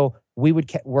 And so we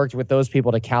would work with those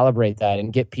people to calibrate that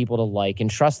and get people to like and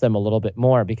trust them a little bit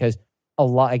more because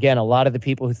a lot of the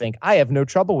people who think, I have no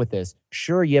trouble with this.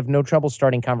 Sure, you have no trouble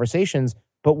starting conversations,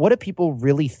 but what do people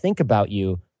really think about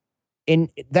you? And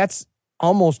that's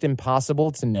almost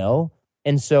impossible to know.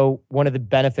 And so one of the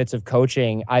benefits of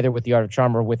coaching, either with the Art of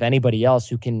Charm or with anybody else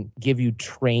who can give you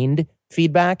trained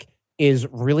feedback, is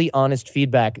really honest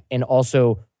feedback and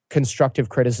also constructive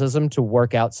criticism to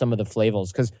work out some of the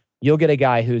flavors. Because you'll get a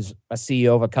guy who's a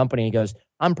CEO of a company and he goes,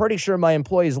 I'm pretty sure my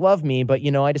employees love me, but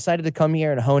I decided to come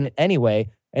here and hone it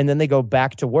anyway. And then they go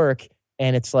back to work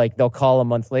and it's like they'll call a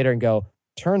month later and go,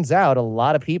 turns out a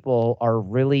lot of people are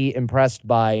really impressed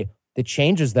by the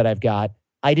changes that I've got.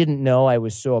 I didn't know I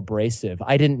was so abrasive.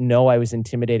 I didn't know I was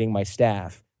intimidating my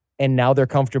staff. And now they're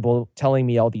comfortable telling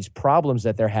me all these problems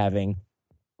that they're having,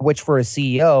 which for a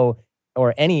CEO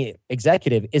or any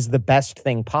executive is the best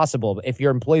thing possible. If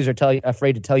your employees are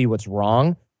afraid to tell you what's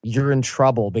wrong, you're in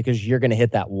trouble because you're going to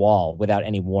hit that wall without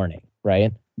any warning,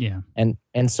 right? Yeah.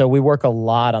 And so we work a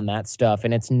lot on that stuff.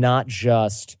 And it's not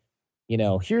just,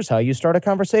 here's how you start a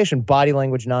conversation. Body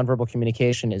language, nonverbal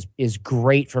communication is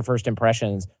great for first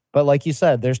impressions. But like you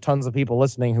said, there's tons of people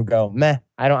listening who go, meh,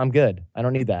 I'm good. I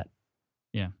don't need that.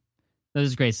 Yeah. This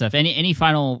is great stuff. Any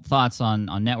final thoughts on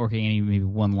networking? Any maybe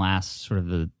one last sort of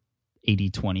the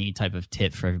 80-20 type of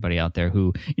tip for everybody out there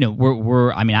who,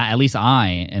 at least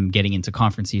I am getting into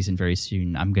conference season very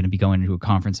soon. I'm going to be going to a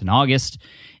conference in August,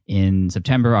 in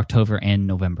September, October, and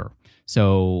November.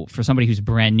 So for somebody who's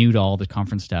brand new to all the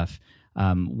conference stuff,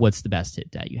 what's the best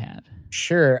tip that you have?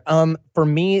 Sure. For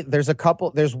me,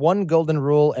 there's one golden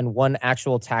rule and one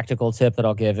actual tactical tip that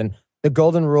I'll give. And the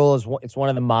golden rule it's one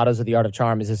of the mottos of the Art of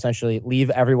Charm is essentially leave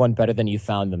everyone better than you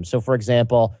found them. So for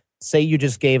example, say you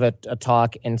just gave a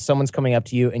talk and someone's coming up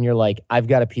to you and you're like, I've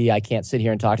got to pee. I can't sit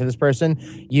here and talk to this person.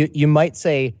 You might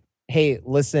say, hey,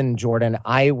 listen, Jordan,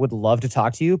 I would love to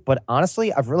talk to you, but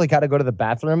honestly, I've really got to go to the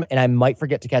bathroom and I might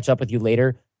forget to catch up with you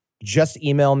later. Just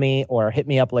email me or hit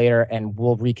me up later and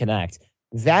we'll reconnect.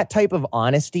 That type of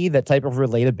honesty, that type of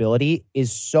relatability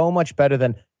is so much better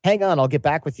than, hang on, I'll get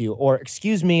back with you, or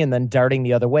excuse me, and then darting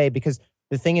the other way. Because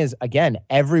the thing is, again,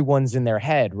 everyone's in their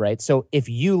head, right? So if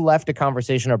you left a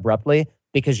conversation abruptly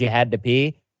because you had to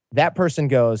pee, that person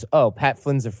goes, oh, Pat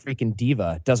Flynn's a freaking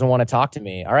diva, doesn't want to talk to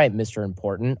me. All right, Mr.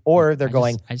 Important. Or they're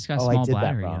I just got a small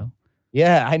bladder, yo.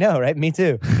 Yeah, I know, right? Me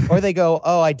too. Or they go,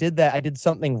 oh, I did that. I did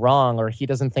something wrong, or he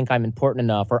doesn't think I'm important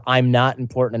enough, or I'm not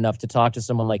important enough to talk to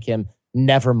someone like him.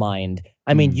 Never mind.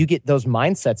 I mean, you get those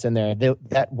mindsets in there.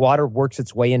 That water works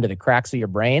its way into the cracks of your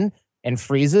brain and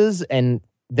freezes, and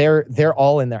they're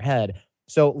all in their head.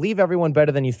 So leave everyone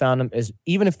better than you found them,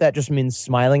 even if that just means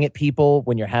smiling at people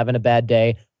when you're having a bad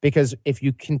day. Because if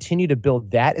you continue to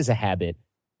build that as a habit,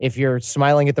 if you're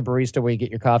smiling at the barista where you get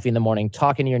your coffee in the morning,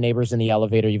 talking to your neighbors in the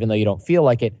elevator, even though you don't feel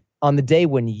like it, on the day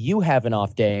when you have an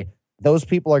off day, those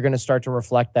people are going to start to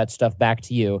reflect that stuff back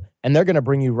to you, and they're going to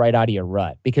bring you right out of your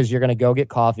rut because you're going to go get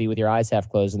coffee with your eyes half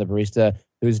closed, and the barista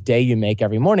whose day you make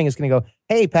every morning is going to go,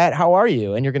 hey, Pat, how are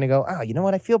you? And you're going to go, oh, you know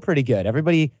what? I feel pretty good.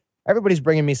 Everybody's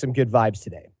bringing me some good vibes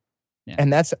today. Yeah.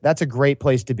 And that's a great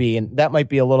place to be. And that might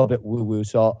be a little bit woo-woo,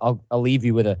 so I'll leave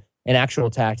you with an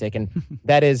actual tactic. And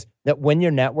that is that when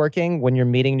you're networking, when you're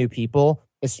meeting new people,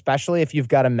 especially if you've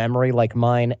got a memory like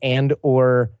mine and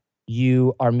or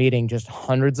you are meeting just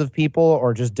hundreds of people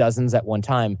or just dozens at one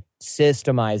time,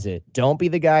 systemize it. Don't be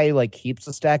the guy who keeps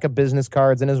a stack of business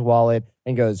cards in his wallet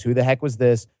and goes, who the heck was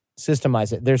this?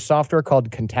 Systemize it. There's software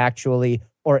called Contactually,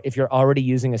 or if you're already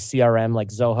using a CRM like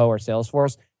Zoho or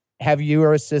Salesforce, have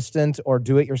your assistant or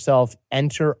do it yourself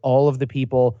enter all of the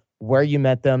people, where you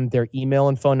met them, their email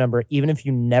and phone number, even if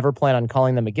you never plan on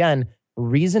calling them again.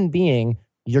 Reason being,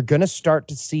 you're going to start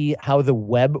to see how the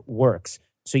web works.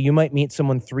 So you might meet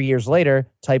someone 3 years later,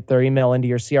 type their email into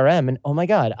your CRM, and oh my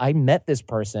God, I met this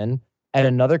person at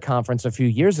another conference a few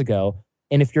years ago.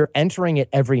 And if you're entering it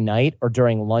every night or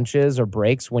during lunches or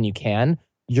breaks when you can,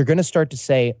 you're going to start to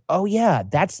say, oh yeah,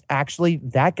 that's actually,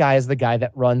 that guy is the guy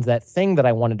that runs that thing that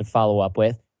I wanted to follow up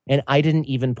with. And I didn't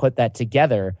even put that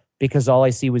together because all I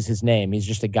see was his name. He's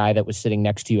just a guy that was sitting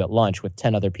next to you at lunch with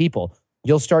 10 other people.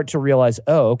 You'll start to realize,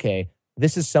 oh, okay,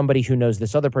 this is somebody who knows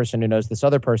this other person who knows this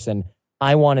other person.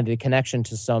 I wanted a connection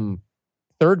to some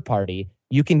third party.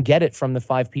 You can get it from the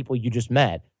 5 people you just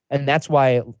met. And that's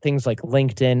why things like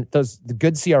LinkedIn, the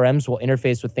good CRMs will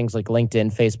interface with things like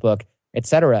LinkedIn, Facebook, et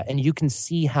cetera. And you can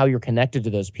see how you're connected to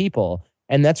those people.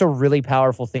 And that's a really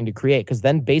powerful thing to create, because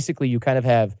then basically you kind of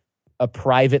have a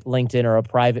private LinkedIn or a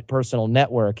private personal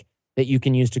network that you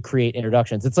can use to create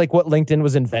introductions. It's like what LinkedIn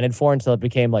was invented for until it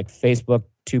became like Facebook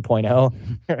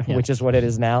 2.0, which is what it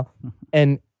is now.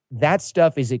 And that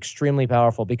stuff is extremely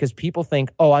powerful because people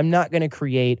think, oh, I'm not going to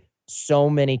create so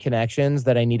many connections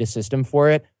that I need a system for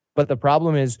it. But the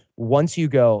problem is once you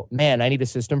go, man, I need a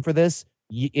system for this,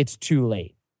 it's too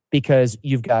late because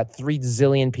you've got 3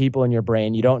 zillion people in your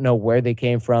brain. You don't know where they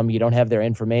came from. You don't have their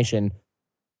information.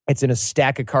 It's in a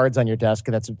stack of cards on your desk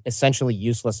that's essentially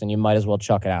useless, and you might as well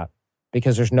chuck it out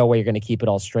because there's no way you're going to keep it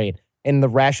all straight. And the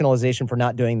rationalization for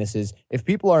not doing this is if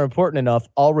people are important enough,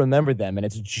 I'll remember them. And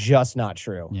it's just not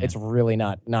true. Yeah. It's really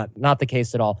not the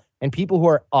case at all. And people who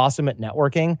are awesome at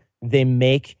networking, they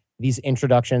make these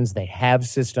introductions, they have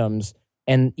systems,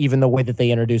 and even the way that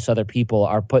they introduce other people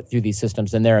are put through these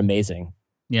systems, and they're amazing.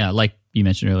 Yeah, like you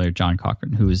mentioned earlier, John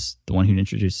Cochran, who is the one who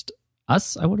introduced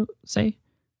us, I would say.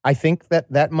 I think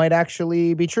that might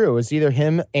actually be true. It's either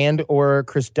him and or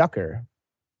Chris Ducker.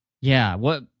 Yeah,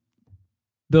 both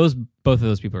of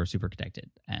those people are super connected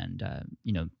and,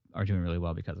 are doing really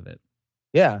well because of it.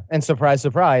 Yeah, and surprise,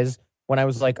 surprise, when I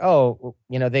was like, oh,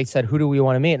 they said, who do we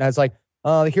want to meet? And I was like,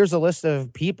 here's a list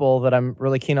of people that I'm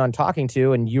really keen on talking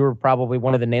to, and you were probably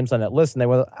one of the names on that list. And they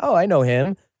were, oh, I know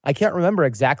him. I can't remember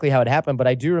exactly how it happened, but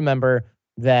I do remember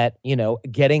that,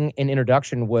 getting an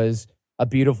introduction was a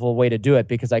beautiful way to do it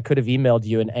because I could have emailed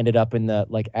you and ended up in the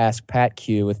Ask Pat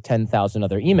queue with 10,000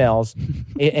 other emails,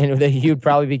 and you'd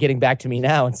probably be getting back to me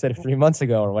now instead of 3 months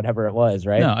ago or whatever it was,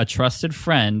 right? No, a trusted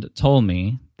friend told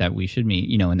me that we should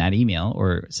meet, in that email,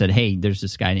 or said, hey, there's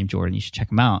this guy named Jordan, you should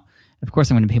check him out. Of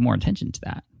course, I'm going to pay more attention to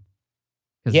that.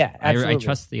 Yeah, absolutely. I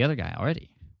trust the other guy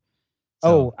already.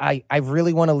 So, I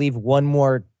really want to leave one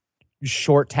more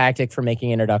short tactic for making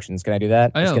introductions. Can I do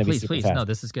that? Oh, no, please. No,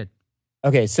 this is good.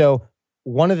 Okay, so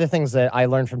one of the things that I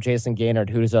learned from Jason Gaynard,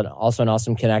 who's also an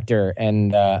awesome connector,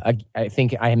 and I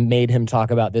think I made him talk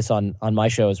about this on my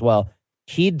show as well.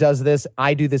 He does this.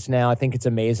 I do this now. I think it's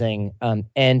amazing.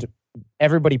 And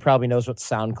everybody probably knows what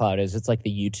SoundCloud is. It's like the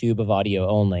YouTube of audio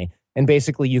only. And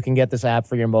basically, you can get this app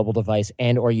for your mobile device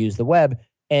and or use the web,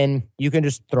 and you can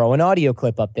just throw an audio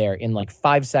clip up there in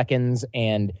 5 seconds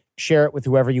and share it with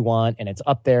whoever you want, and it's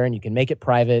up there, and you can make it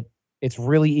private. It's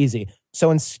really easy.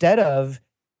 So instead of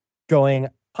going,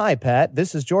 hi, Pat,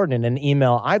 this is Jordan, in an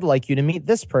email, I'd like you to meet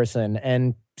this person,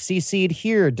 and CC'd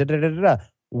here, da-da-da-da-da.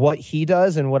 What he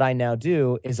does and what I now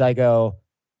do is I go,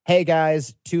 hey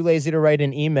guys, too lazy to write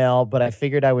an email, but I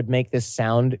figured I would make this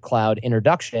SoundCloud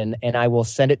introduction and I will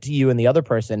send it to you and the other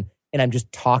person, and I'm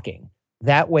just talking.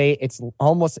 That way, it's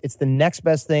the next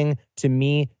best thing to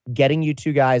me getting you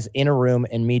two guys in a room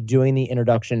and me doing the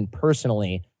introduction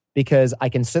personally, because I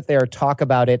can sit there, talk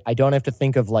about it. I don't have to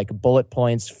think of bullet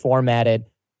points, format it.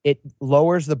 It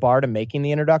lowers the bar to making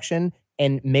the introduction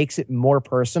and makes it more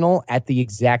personal at the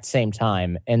exact same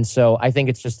time. And so I think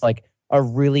it's just a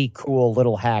really cool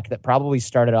little hack that probably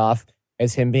started off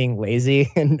as him being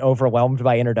lazy and overwhelmed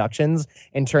by introductions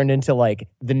and turned into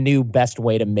the new best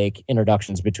way to make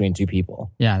introductions between two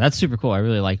people. Yeah, that's super cool. I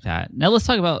really like that. Now let's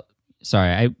talk about,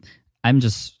 I'm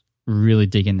just really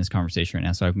digging this conversation right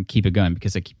now, so I can keep it going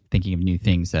because I keep thinking of new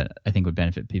things that I think would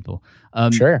benefit people.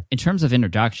 Sure. In terms of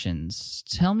introductions,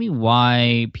 tell me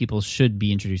why people should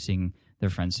be introducing their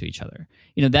friends to each other.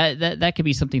 That could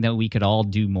be something that we could all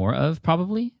do more of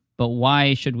probably. But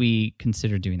why should we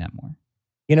consider doing that more?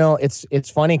 It's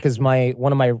funny because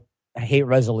one of my hate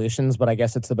resolutions, but I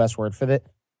guess it's the best word for it,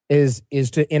 is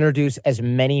to introduce as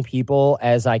many people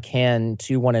as I can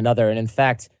to one another. And in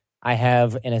fact, I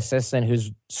have an assistant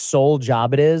whose sole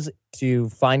job it is to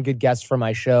find good guests for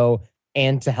my show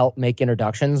and to help make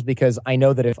introductions, because I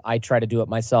know that if I try to do it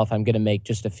myself, I'm going to make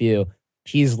just a few.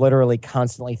 He's literally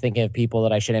constantly thinking of people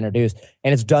that I should introduce.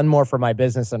 And it's done more for my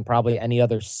business than probably any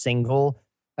other single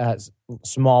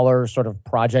smaller sort of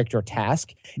project or task.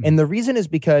 Mm-hmm. And the reason is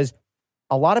because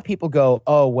a lot of people go,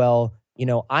 oh, well,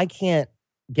 I can't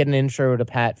get an intro to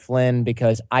Pat Flynn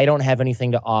because I don't have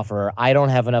anything to offer. Or I don't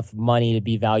have enough money to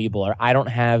be valuable, or I don't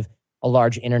have a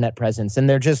large internet presence. And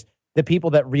they're just, the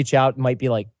people that reach out might be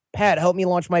like, Pat, help me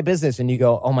launch my business. And you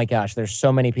go, oh my gosh, there's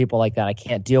so many people like that. I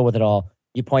can't deal with it all.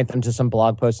 You point them to some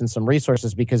blog posts and some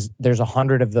resources because there's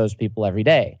 100 of those people every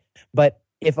day. But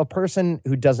if a person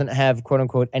who doesn't have, quote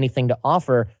unquote, anything to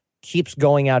offer keeps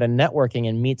going out and networking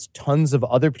and meets tons of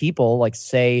other people,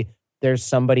 say there's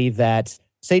somebody that,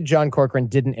 say John Corcoran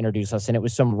didn't introduce us and it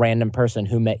was some random person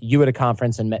who met you at a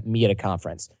conference and met me at a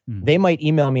conference. Mm. They might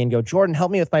email me and go, Jordan,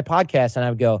 help me with my podcast. And I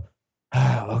would go,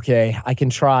 okay, I can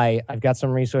try. I've got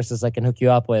some resources I can hook you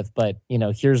up with, but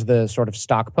here's the sort of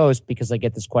stock post because I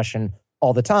get this question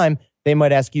all the time. They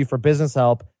might ask you for business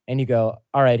help. And you go,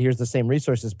 all right, here's the same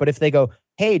resources. But if they go,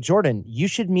 hey, Jordan, you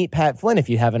should meet Pat Flynn if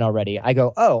you haven't already. I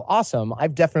go, oh, awesome.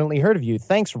 I've definitely heard of you.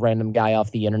 Thanks, random guy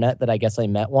off the internet that I guess I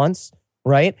met once,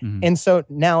 right? Mm-hmm. And so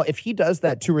now if he does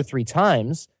that 2 or 3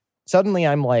 times, suddenly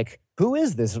I'm like, who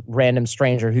is this random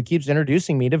stranger who keeps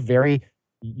introducing me to very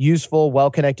useful,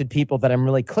 well-connected people that I'm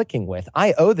really clicking with?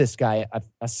 I owe this guy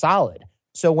a solid.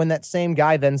 So when that same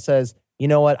guy then says, you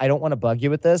know what, I don't want to bug you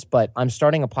with this, but I'm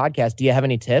starting a podcast. Do you have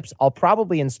any tips? I'll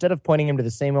probably, instead of pointing him to the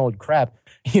same old crap,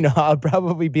 I'll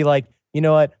probably be like, you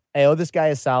know what, I owe this guy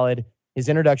a solid. His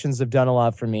introductions have done a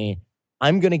lot for me.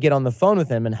 I'm going to get on the phone with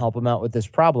him and help him out with this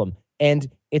problem. And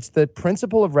it's the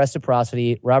principle of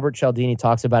reciprocity. Robert Cialdini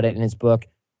talks about it in his book,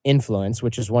 Influence,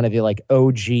 which is one of the like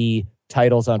OG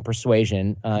titles on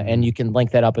persuasion. And you can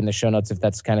link that up in the show notes if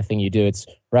that's the kind of thing you do. It's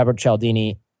Robert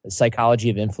Cialdini,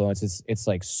 Psychology of Influence. It's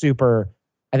like super.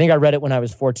 I think I read it when I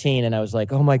was 14 and I was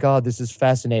like, oh my God, this is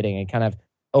fascinating, and kind of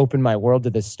opened my world to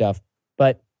this stuff.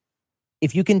 But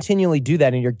if you continually do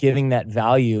that and you're giving that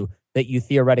value that you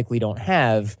theoretically don't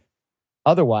have,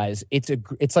 otherwise,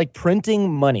 it's like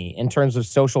printing money in terms of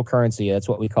social currency. That's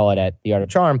what we call it at The Art of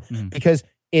Charm. Because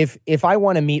if I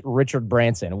want to meet Richard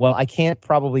Branson, well, I can't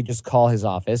probably just call his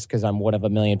office because I'm one of a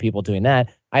million people doing that.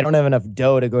 I don't have enough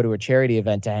dough to go to a charity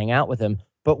event to hang out with him.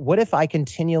 But what if I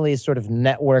continually sort of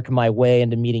network my way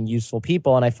into meeting useful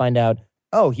people and I find out,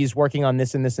 oh, he's working on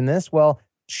this and this and this? Well,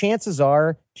 chances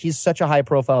are he's such a high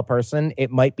profile person,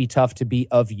 it might be tough to be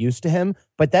of use to him.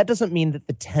 But that doesn't mean that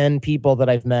the 10 people that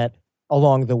I've met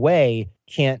along the way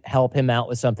can't help him out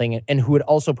with something, and who would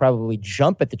also probably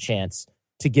jump at the chance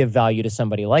to give value to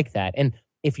somebody like that. And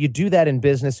if you do that in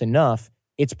business enough,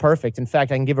 it's perfect. In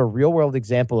fact, I can give a real world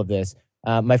example of this.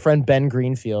 My friend Ben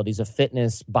Greenfield, he's a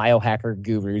fitness biohacker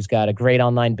guru. He's got a great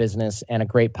online business and a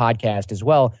great podcast as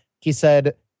well. He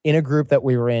said in a group that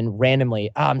we were in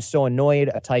randomly, I'm so annoyed.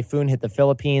 A typhoon hit the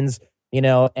Philippines,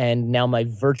 and now my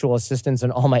virtual assistants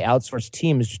and all my outsourced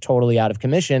team is just totally out of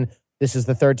commission. This is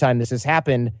the third time this has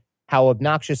happened. How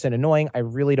obnoxious and annoying. I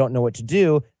really don't know what to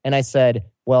do. And I said,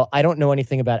 well, I don't know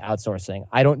anything about outsourcing.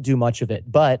 I don't do much of it,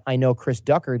 but I know Chris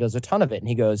Ducker does a ton of it. And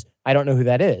he goes, I don't know who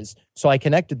that is. So I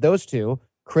connected those two.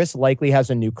 Chris likely has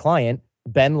a new client.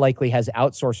 Ben likely has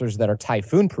outsourcers that are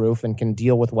typhoon proof and can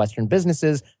deal with Western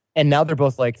businesses. And now they're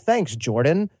both like, thanks,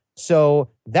 Jordan. So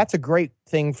that's a great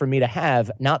thing for me to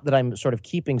have. Not that I'm sort of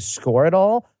keeping score at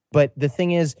all, but the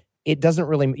thing is, it doesn't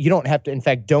really, you don't have to, in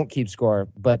fact, don't keep score,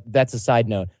 but that's a side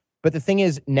note. But the thing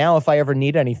is, now if I ever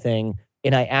need anything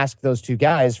and I ask those two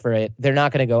guys for it, they're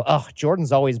not going to go, oh,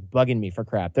 Jordan's always bugging me for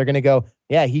crap. They're going to go,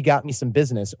 yeah, he got me some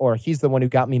business, or he's the one who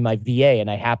got me my VA and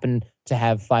I happen to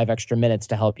have 5 extra minutes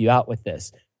to help you out with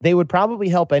this. They would probably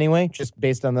help anyway, just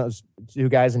based on those two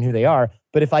guys and who they are.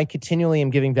 But if I continually am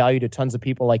giving value to tons of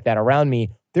people like that around me,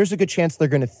 there's a good chance they're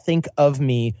going to think of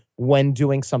me when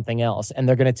doing something else. And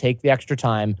they're going to take the extra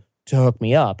time to hook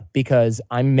me up because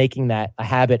I'm making that a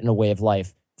habit and a way of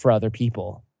life for other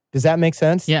people. Does that make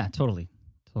sense? Yeah, totally.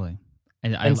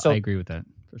 And I agree with that.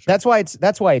 For sure.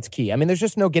 That's why it's key. I mean, there's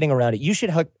just no getting around it. You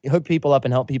should hook people up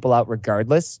and help people out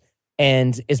regardless,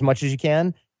 and as much as you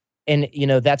can. And,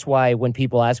 that's why when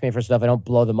people ask me for stuff, I don't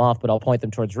blow them off, but I'll point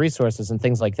them towards resources and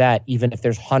things like that, even if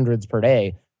there's hundreds per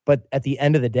day. But at the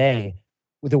end of the day,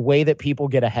 with the way that people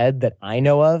get ahead that I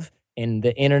know of in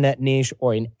the internet niche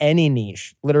or in any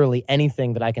niche, literally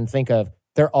anything that I can think of,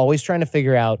 they're always trying to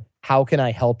figure out, how can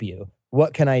I help you?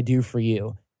 What can I do for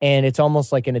you? And it's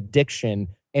almost like an addiction.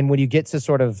 And when you get to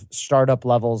sort of startup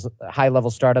levels, high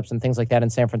level startups and things like that in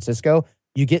San Francisco,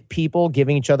 you get people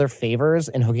giving each other favors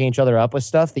and hooking each other up with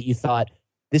stuff that you thought,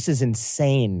 this is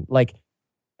insane. Like,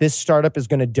 this startup is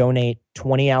going to donate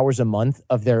 20 hours a month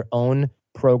of their own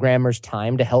programmer's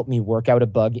time to help me work out a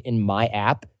bug in my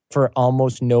app for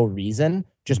almost no reason,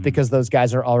 just because those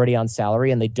guys are already on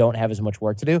salary and they don't have as much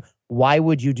work to do. Why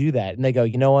would you do that? And they go,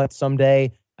 you know what?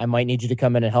 Someday I might need you to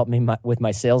come in and help me with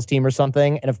my sales team or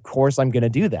something. And of course I'm going to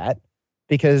do that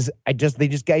because they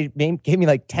just gave me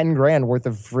like 10 grand worth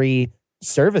of free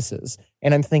services.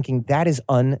 And I'm thinking that is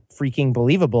unfreaking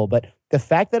believable. But the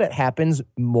fact that it happens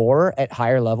more at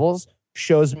higher levels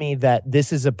shows me that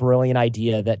this is a brilliant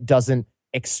idea that doesn't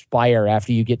expire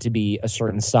after you get to be a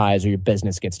certain size or your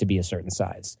business gets to be a certain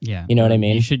size. Yeah. You know what I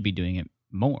mean? You should be doing it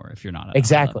more if you're not at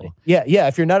exactly. a high level. Yeah.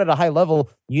 If you're not at a high level,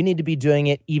 you need to be doing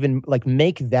it even like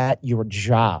make that your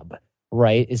job,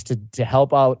 right? Is to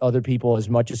help out other people as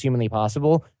much as humanly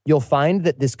possible. You'll find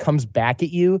that this comes back at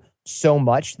you so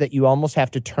much that you almost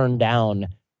have to turn down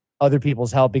other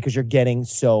people's help because you're getting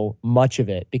so much of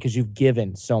it because you've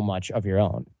given so much of your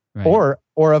own. Right.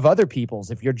 Or of other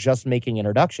people's if you're just making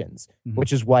introductions,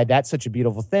 which is why that's such a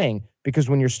beautiful thing. Because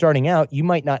when you're starting out, you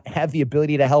might not have the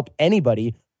ability to help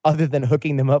anybody other than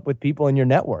hooking them up with people in your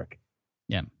network.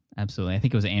 Yeah, absolutely. I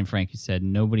think it was Anne Frank who said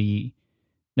nobody's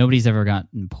ever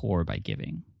gotten poor by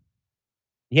giving.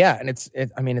 Yeah, and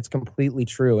it's completely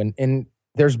true. And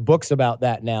there's books about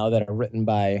that now that are written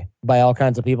by all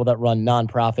kinds of people that run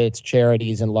nonprofits,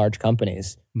 charities, and large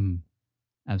companies.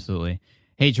 Absolutely.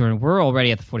 Hey, Jordan, we're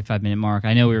already at the 45-minute mark.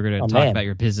 I know we were going to talk about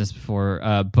your business before,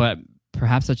 but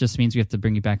perhaps that just means we have to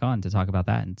bring you back on to talk about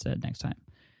that instead next time.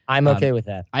 I'm okay with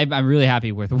that. I'm really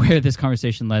happy with where this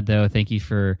conversation led, though. Thank you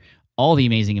for all the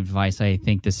amazing advice. I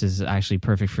think this is actually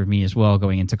perfect for me as well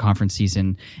going into conference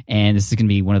season, and this is going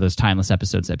to be one of those timeless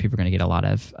episodes that people are going to get a lot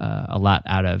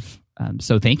out of.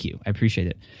 So thank you. I appreciate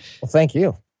it. Well, thank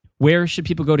you. Where should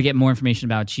people go to get more information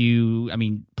about you? I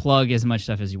mean, plug as much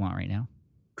stuff as you want right now.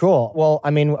 Cool. Well,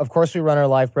 I mean, of course, we run our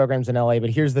live programs in LA,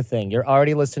 but here's the thing. You're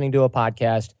already listening to a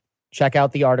podcast. Check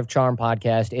out the Art of Charm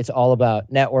podcast. It's all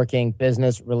about networking,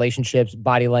 business, relationships,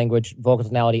 body language, vocal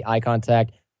tonality, eye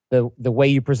contact, the way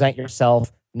you present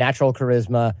yourself, natural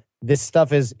charisma. This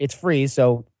stuff it's free,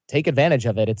 so take advantage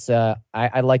of it. It's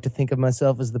I like to think of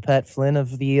myself as the Pat Flynn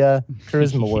of the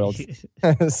charisma world.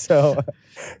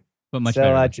 But much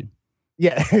better.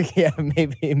 Yeah,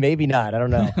 maybe not. I don't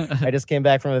know. I just came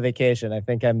back from a vacation. I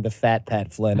think I'm the fat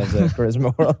Pat Flynn of the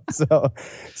charisma world.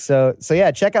 So yeah,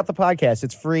 check out the podcast.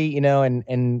 It's free,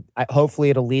 and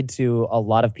hopefully it'll lead to a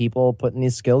lot of people putting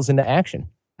these skills into action.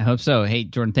 I hope so. Hey,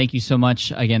 Jordan, thank you so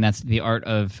much. Again, that's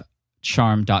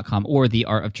theartofcharm.com or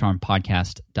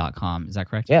theartofcharmpodcast.com. Is that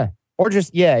correct? Yeah.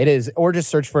 It is. Or just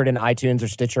search for it in iTunes or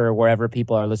Stitcher or wherever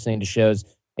people are listening to shows.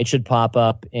 It should pop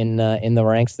up in the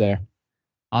ranks there.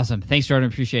 Awesome. Thanks, Jordan.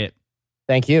 Appreciate it.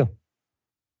 Thank you.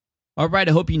 All right.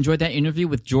 I hope you enjoyed that interview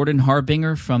with Jordan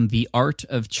Harbinger from The Art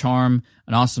of Charm,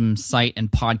 an awesome site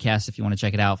and podcast. If you want to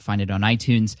check it out, find it on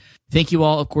iTunes. Thank you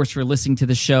all, of course, for listening to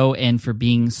the show and for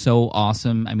being so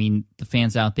awesome. I mean, the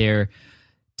fans out there,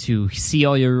 to see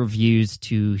all your reviews,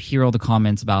 to hear all the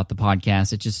comments about the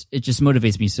podcast, it just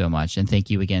motivates me so much. And thank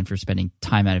you again for spending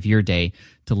time out of your day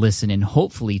to listen and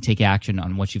hopefully take action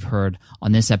on what you've heard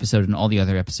on this episode and all the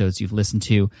other episodes you've listened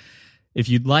to. If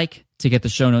you'd like to get the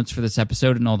show notes for this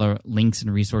episode and all the links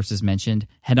and resources mentioned,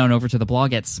 head on over to the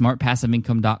blog at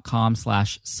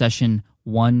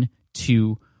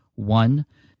smartpassiveincome.com/session121.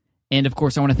 And of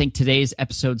course, I want to thank today's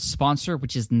episode sponsor,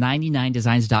 which is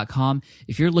 99designs.com.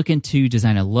 If you're looking to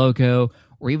design a logo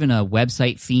or even a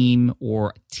website theme or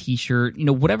a t-shirt,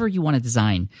 whatever you want to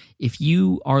design, if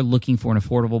you are looking for an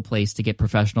affordable place to get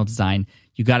professional design,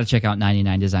 you got to check out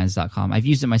 99designs.com. I've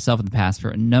used it myself in the past for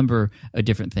a number of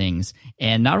different things.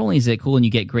 And not only is it cool and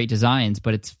you get great designs,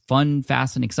 but it's fun,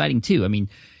 fast, and exciting too. I mean,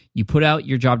 you put out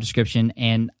your job description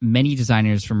and many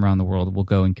designers from around the world will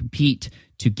go and compete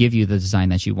to give you the design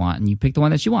that you want, and you pick the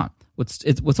one that you want.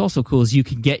 What's also cool is you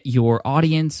can get your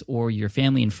audience or your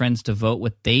family and friends to vote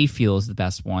what they feel is the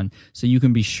best one, so you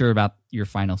can be sure about your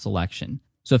final selection.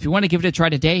 So if you want to give it a try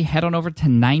today, head on over to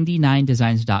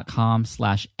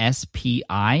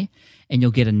 99designs.com/SPI, and you'll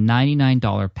get a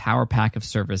 $99 power pack of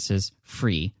services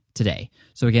free today.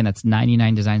 So again, that's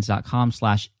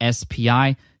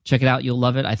 99designs.com/SPI. Check it out. You'll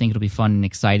love it. I think it'll be fun and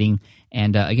exciting.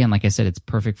 And again, like I said, it's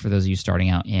perfect for those of you starting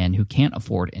out and who can't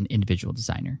afford an individual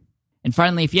designer. And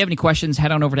finally, if you have any questions,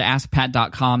 head on over to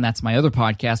askpat.com. That's my other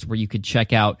podcast where you could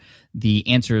check out the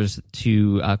answers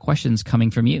to questions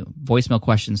coming from you. Voicemail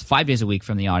questions 5 days a week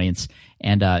from the audience.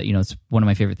 And, it's one of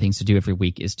my favorite things to do every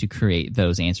week is to create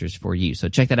those answers for you. So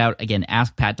check that out. Again,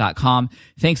 askpat.com.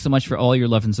 Thanks so much for all your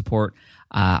love and support.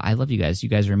 I love you guys. You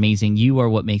guys are amazing. You are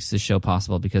what makes this show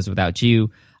possible, because without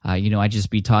you, I'd just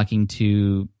be talking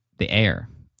to the air,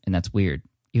 and that's weird.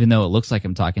 Even though it looks like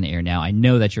I'm talking to air now, I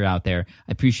know that you're out there.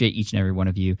 I appreciate each and every one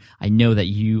of you. I know that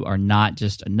you are not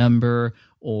just a number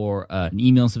or an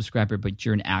email subscriber, but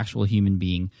you're an actual human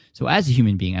being. So as a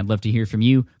human being, I'd love to hear from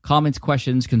you. Comments,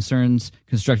 questions, concerns,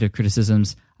 constructive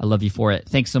criticisms. I love you for it.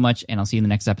 Thanks so much, and I'll see you in the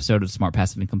next episode of the Smart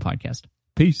Passive Income Podcast.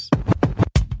 Peace.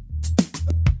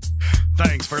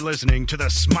 Thanks for listening to the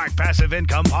Smart Passive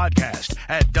Income Podcast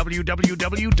at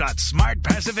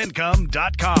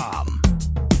www.smartpassiveincome.com.